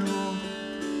है वो,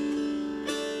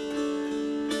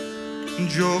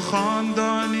 जो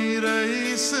खानदानी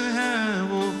रईस है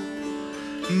वो,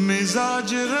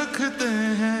 मिजाज रखते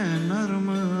हैं नर्म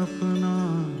अपना,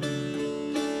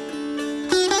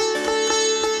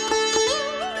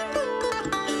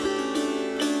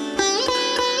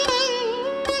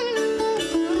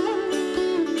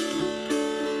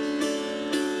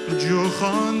 जो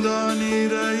खानदानी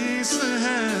रईस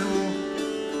है वो,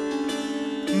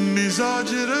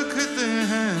 मिजाज रखते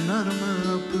हैं नर्म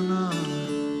अपना,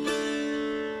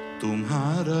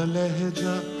 तुम्हारा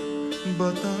लहजा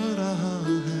बता रहा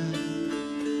है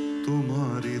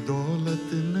तुम्हारी दौलत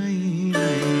नहीं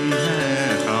है।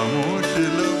 खामोश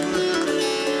लब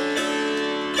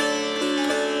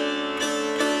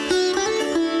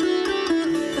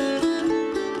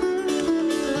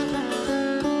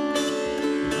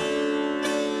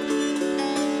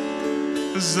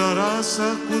जरा सा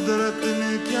कुदरत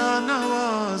ने क्या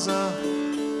नवाजा,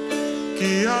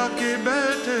 किया के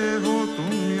बैठे हो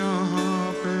तुम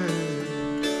यहाँ पे,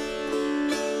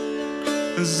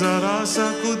 जरा सा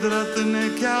कुदरत ने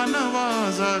क्या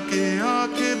नवाजा के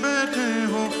आके बैठे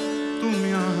हो तुम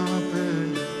यहाँ पे,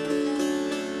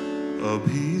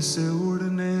 अभी से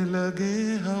उड़ने लगे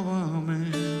हवा में,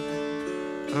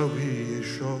 अभी ये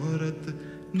शोहरत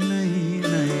नहीं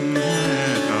नहीं है,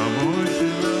 खामोश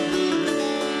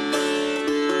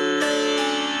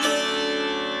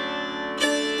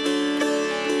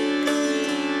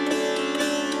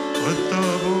पत्ता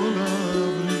बोला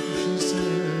वृक्ष से,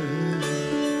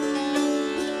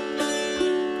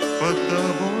 पत्ता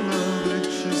बोला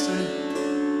वृक्ष से,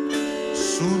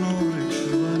 सुनो वृक्ष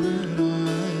बन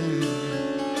रहा है,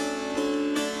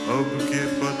 अब के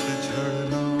पतझड़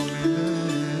ना मिले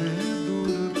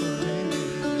दूर पड़े।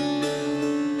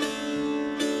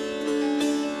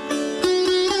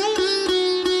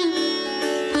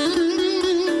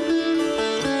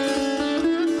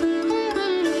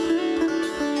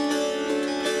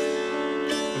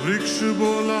 वृक्ष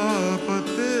बोला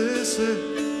पत्ते से,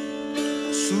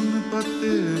 सुन पत्ते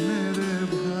मेरे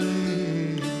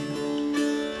भाई,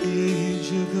 यही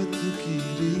जगत की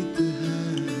रीत है,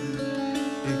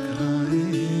 एक आए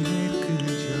एक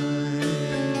जाए।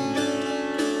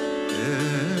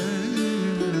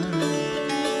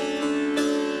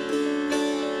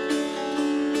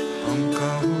 हम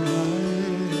का उड़ाए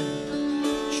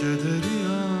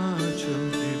चदरिया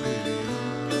चलती बेरिया,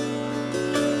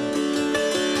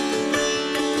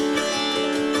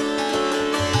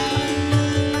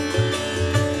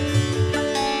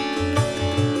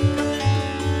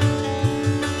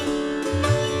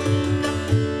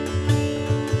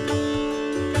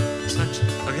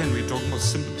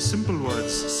 simple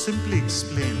words simply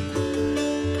explain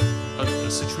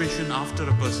a situation after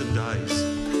a person dies.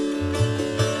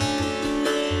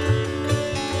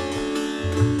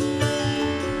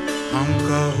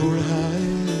 हमका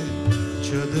उड़ाए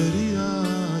चदरिया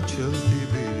चलती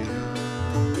बेरिया,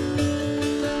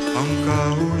 हमका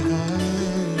उड़ाए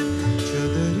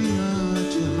चदरिया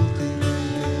चलती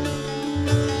बेरिया।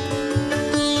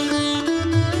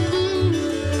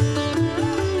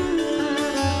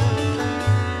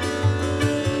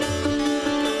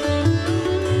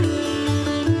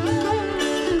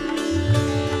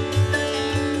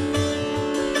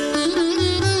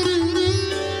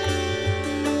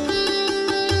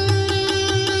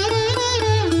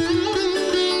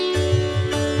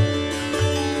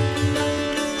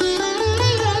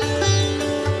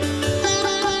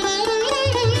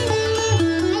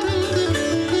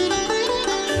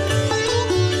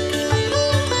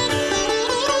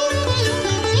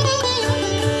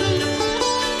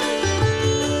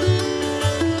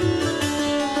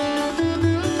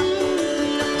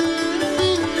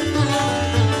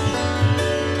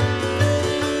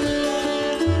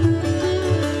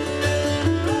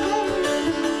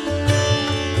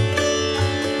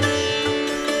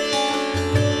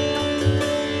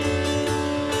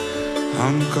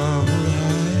 हमका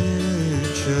उड़ाए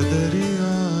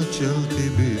चदरिया चलती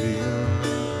बिरिया,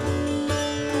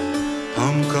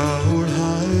 हमका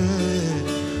उड़ाए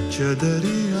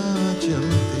चदरिया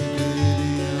चलती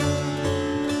बिरिया।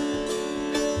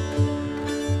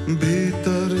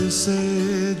 भीतर से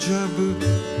जब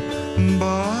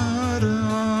बाहर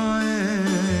आए,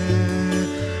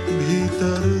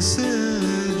 भीतर से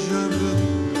जब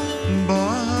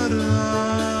बाहर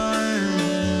आए,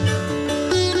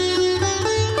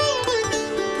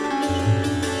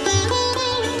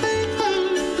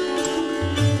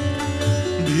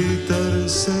 भीतर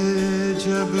से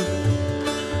जब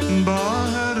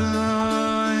बाहर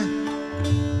आए,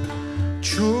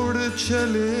 छोड़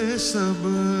चले सब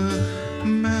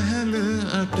महल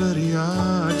अटरिया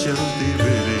चलती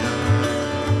बिरिया,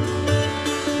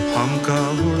 हमका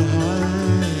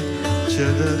उड़ाए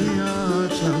चदरिया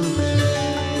चलती।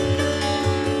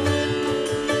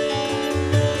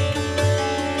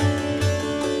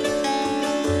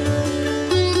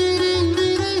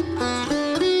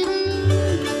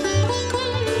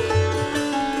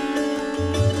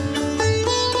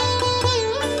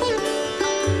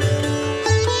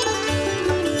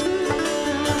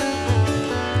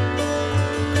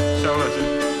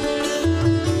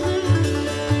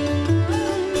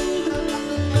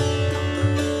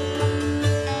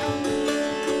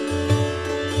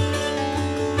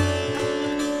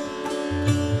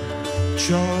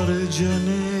 चार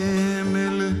जने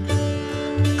मिल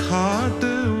खाट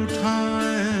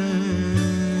उठाए,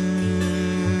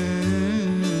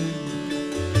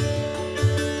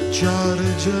 चार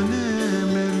जने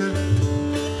मिल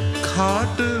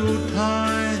खाट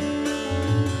उठाए,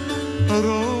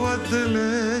 रोवत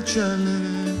ले चले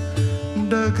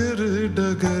डगर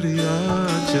डगरिया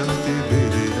चलती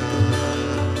बिरिया,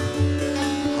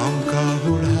 हमका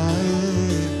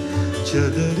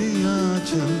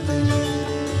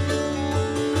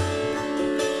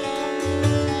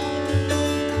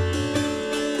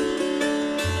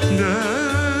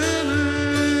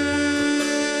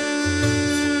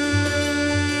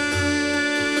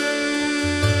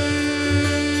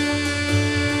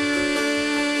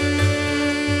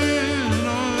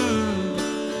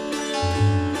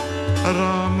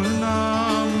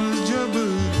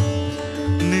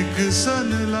सन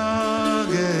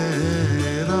लागे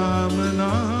राम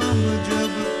नाम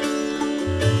जब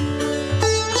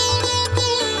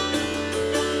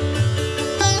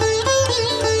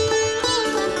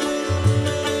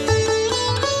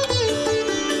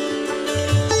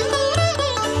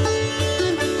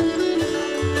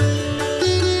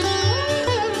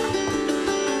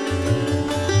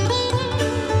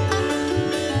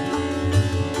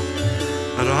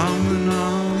राम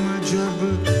नाम जब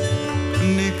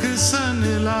निकसन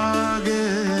लागे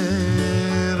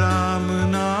राम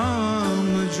नाम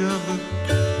जब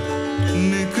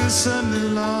निकसन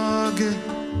लागे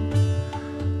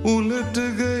उलट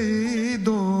गई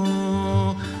दो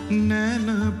नैन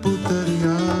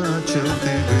पुतरिया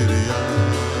चलते बिरिया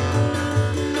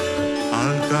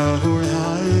हल्का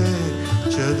उड़ाए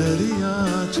चदरिया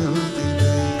चलती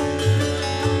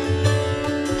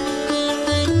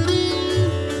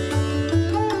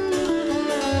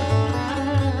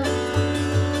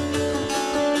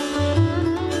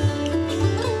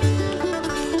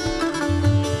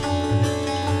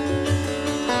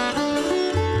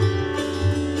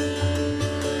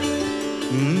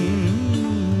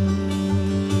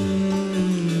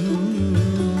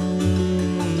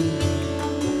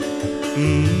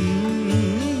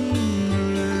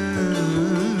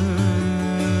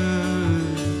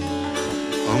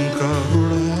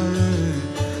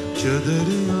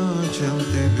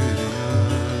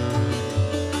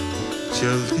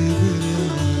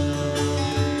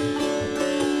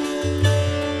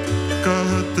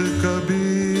कहत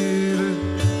कबीर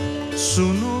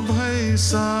सुनो भाई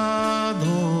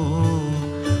साधो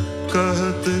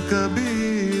कहत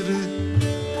कबीर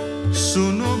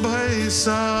सुनो भाई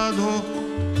साधो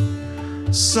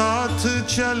साथ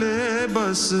चले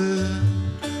बस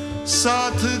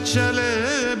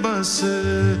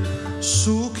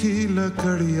सूखी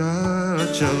लकड़िया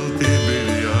चलती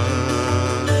बिरिया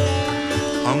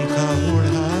हमका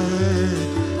उड़ाए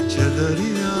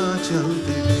चदरिया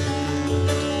चलती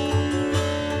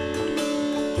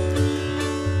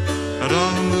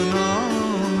राम नाम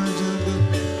जब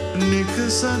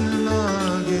निकसन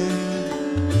लागे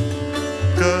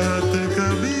कहत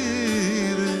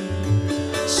कबीर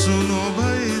सुनो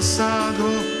भाई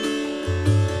साधो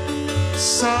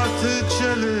साथ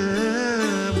चले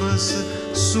बस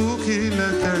सूखी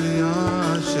लकड़िया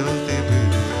चलती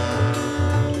बिरिया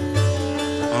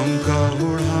हमका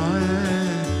उड़ाए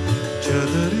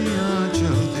चदरिया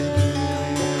चलती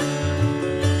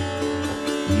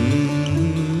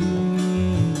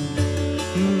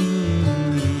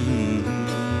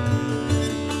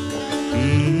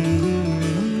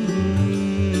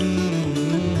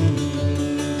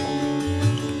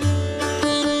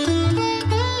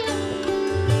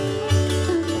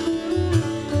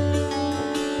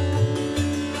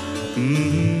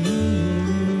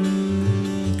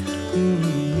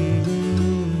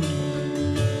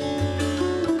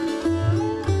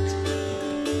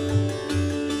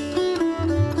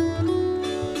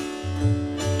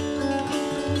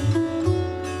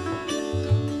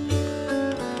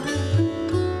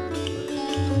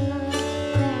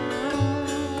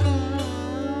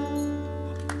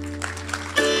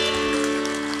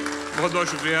बहुत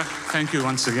शुक्रिया थैंक यू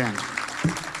वंस अगेन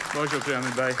बहुत शुक्रिया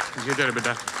अमित भाई जी तेरे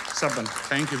बेटा सपन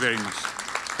thank you very much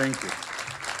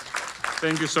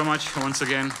thank you so much once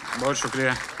again बहुत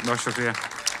शुक्रिया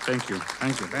थैंक यू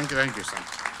सर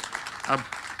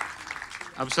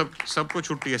अब सबको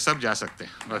छुट्टी है सब जा सकते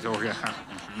हैं बस हो गया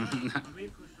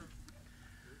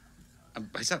अब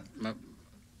भाई साहब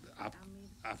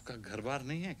आपका घर बार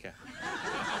नहीं है क्या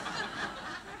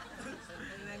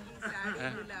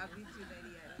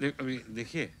अभी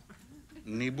देखिए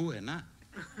नींबू है ना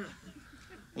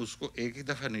उसको एक ही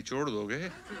दफा निचोड़ दोगे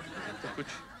तो कुछ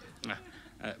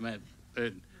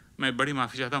मैं बड़ी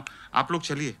माफी चाहता हूँ आप लोग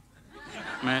चलिए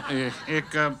मैं एक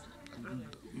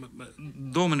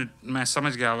 2 मिनट मैं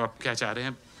समझ गया आप क्या चाह रहे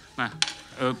हैं मैं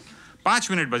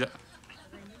 5 मिनट बजा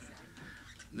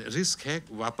रिस्क है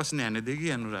वापस नहीं आने देगी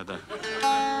अनुराधा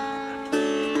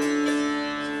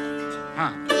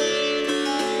हाँ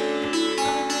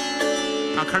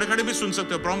खड़े खड़े भी सुन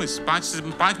सकते हो प्रॉमिस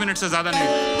 5 मिनट से ज्यादा नहीं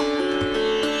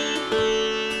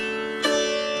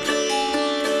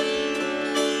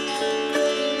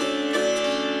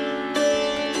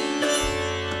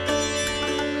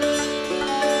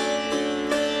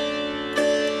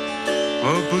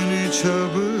अपनी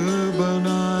छब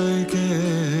बनाए के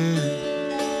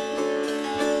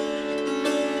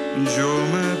जो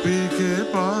मैं पी के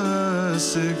पास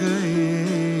गई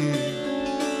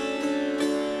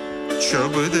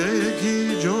छब देखी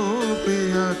जो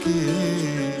पिया की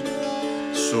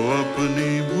सो अपनी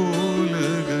भूल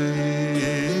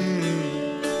गई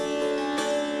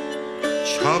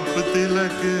छाप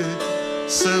तिलक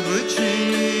सब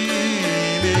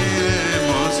छीने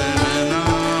मौसम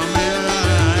नाम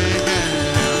आएगा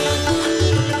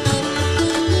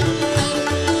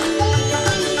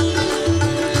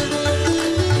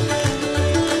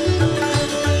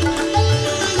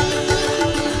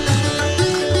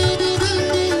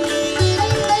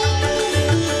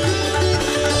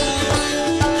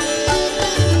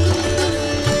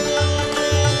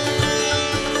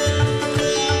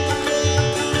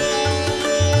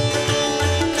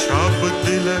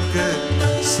तिलक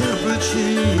सब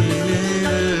छीने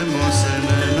मौसम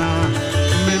ना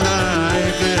मिलाए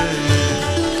गए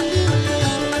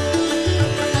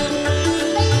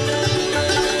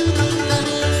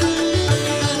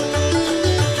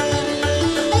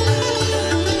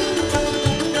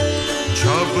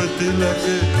छाप तिलक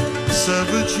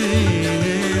सब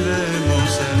छीने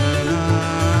मौसम ना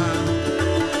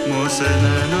मौसम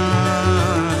ना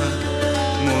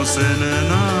मौसम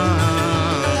ना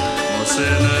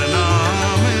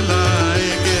नाम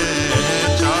लाएगे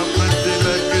छाप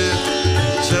तिलक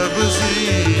छब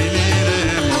सीने रे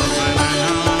मौसम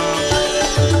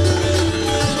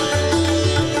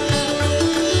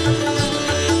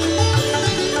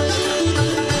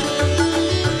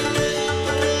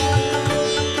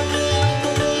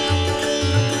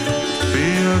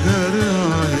पिया घर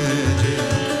आए जे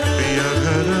पिया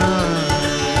घर आए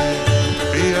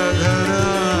पिया घर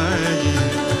आए जे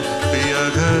पिया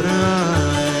घर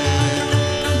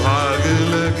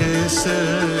से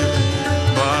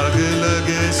बाग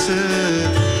लगे से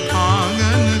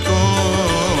आंगन को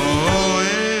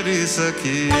एरी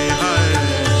सखी है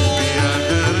पिया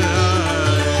घर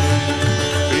आए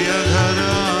पिया घर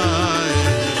आए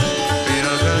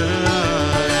पिया घर आए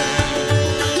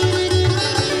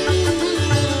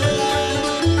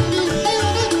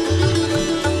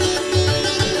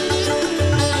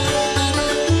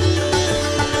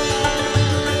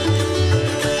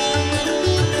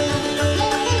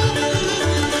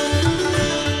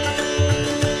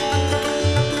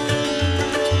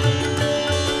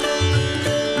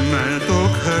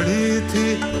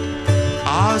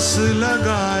आस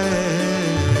लगाए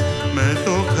मैं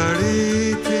तो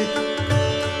खड़ी थी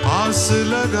आस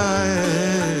लगाए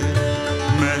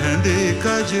मेहंदी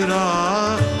कजरा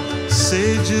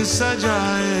सेज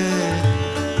सजाए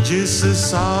जिस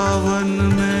सावन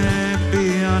में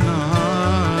पिया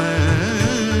नहाए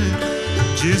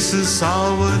जिस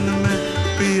सावन में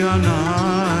पिया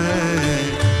नहाए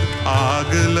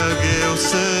आग लगे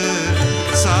उस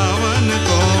सावन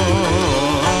को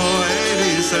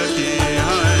एरी सखी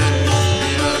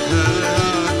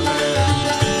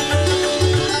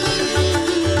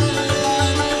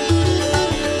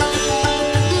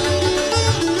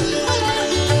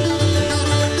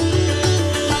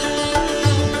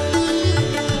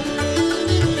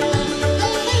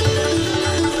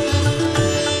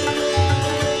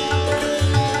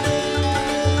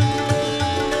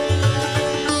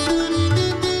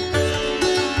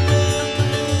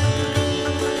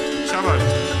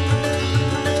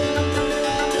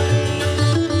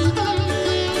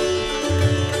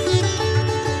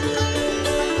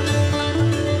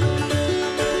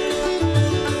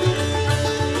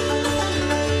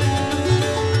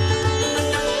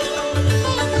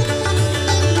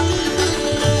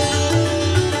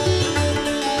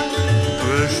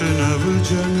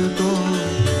जन तो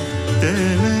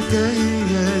तेने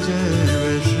कहिए जय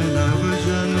वैष्णव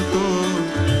जन तो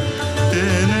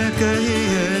तेने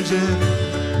कहिए जय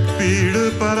पीड़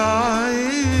पराई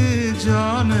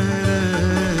जाने रे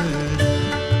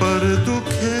पर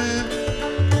दुखे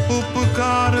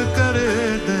उपकार करे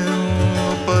देओ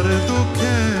पर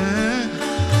दुखे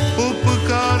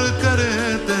उपकार करे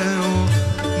देओ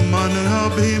मन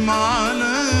अभिमान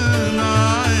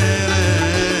नाए रे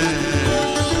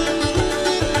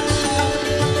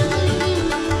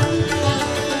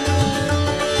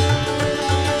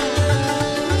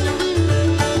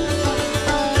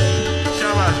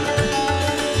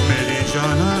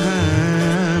जाना है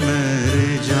मेरे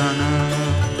जाना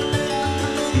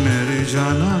मेरी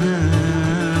जाना है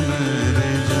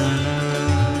मेरी जाना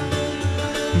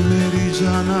मेरी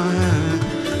जाना है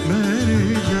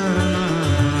मेरी जाना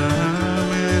है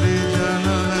मेरी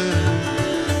जाना है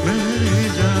मेरी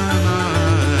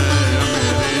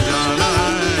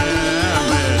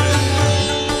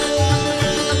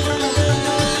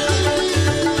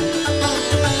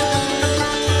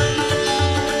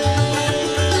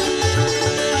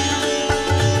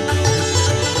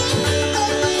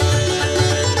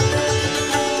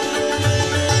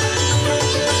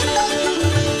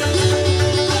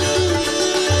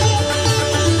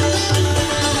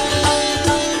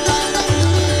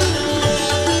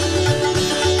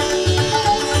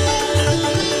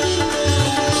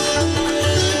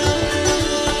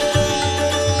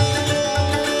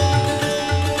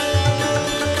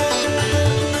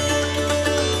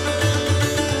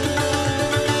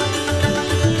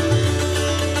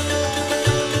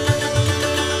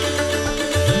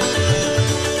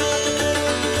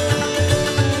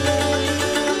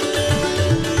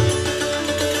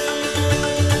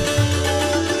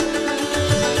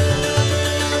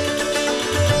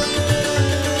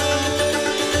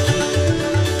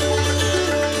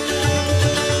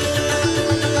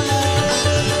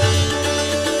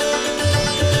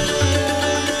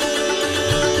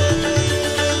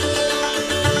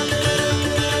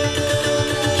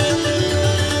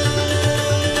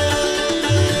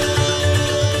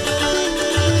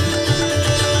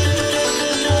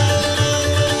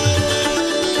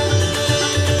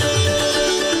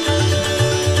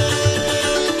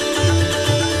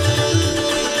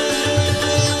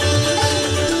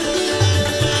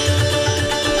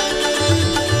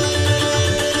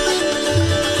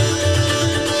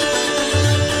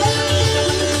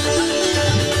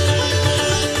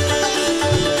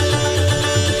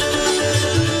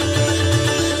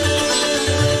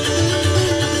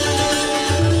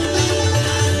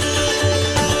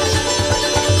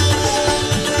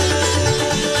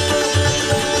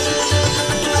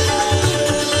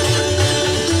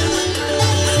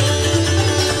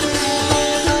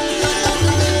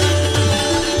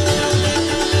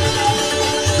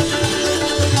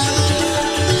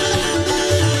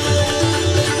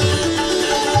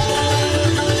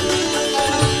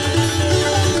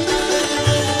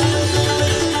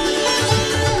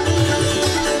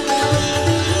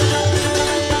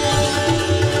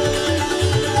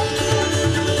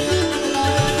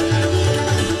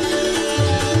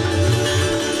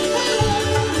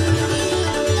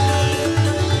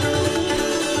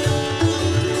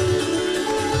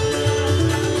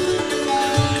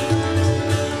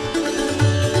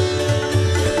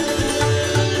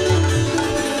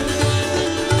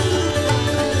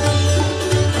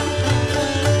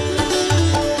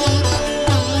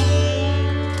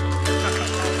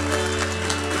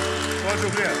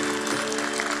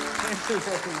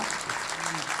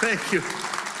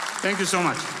Thank you so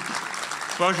much.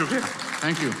 बहुत शुक्रिया.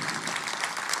 Thank you.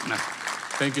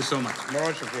 Thank you so much.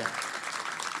 बहुत शुक्रिया.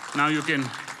 Now you can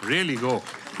really go.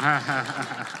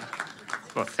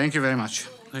 Well, thank you very much.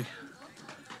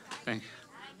 Thank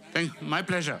you. My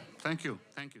pleasure. Thank you.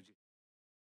 Thank you.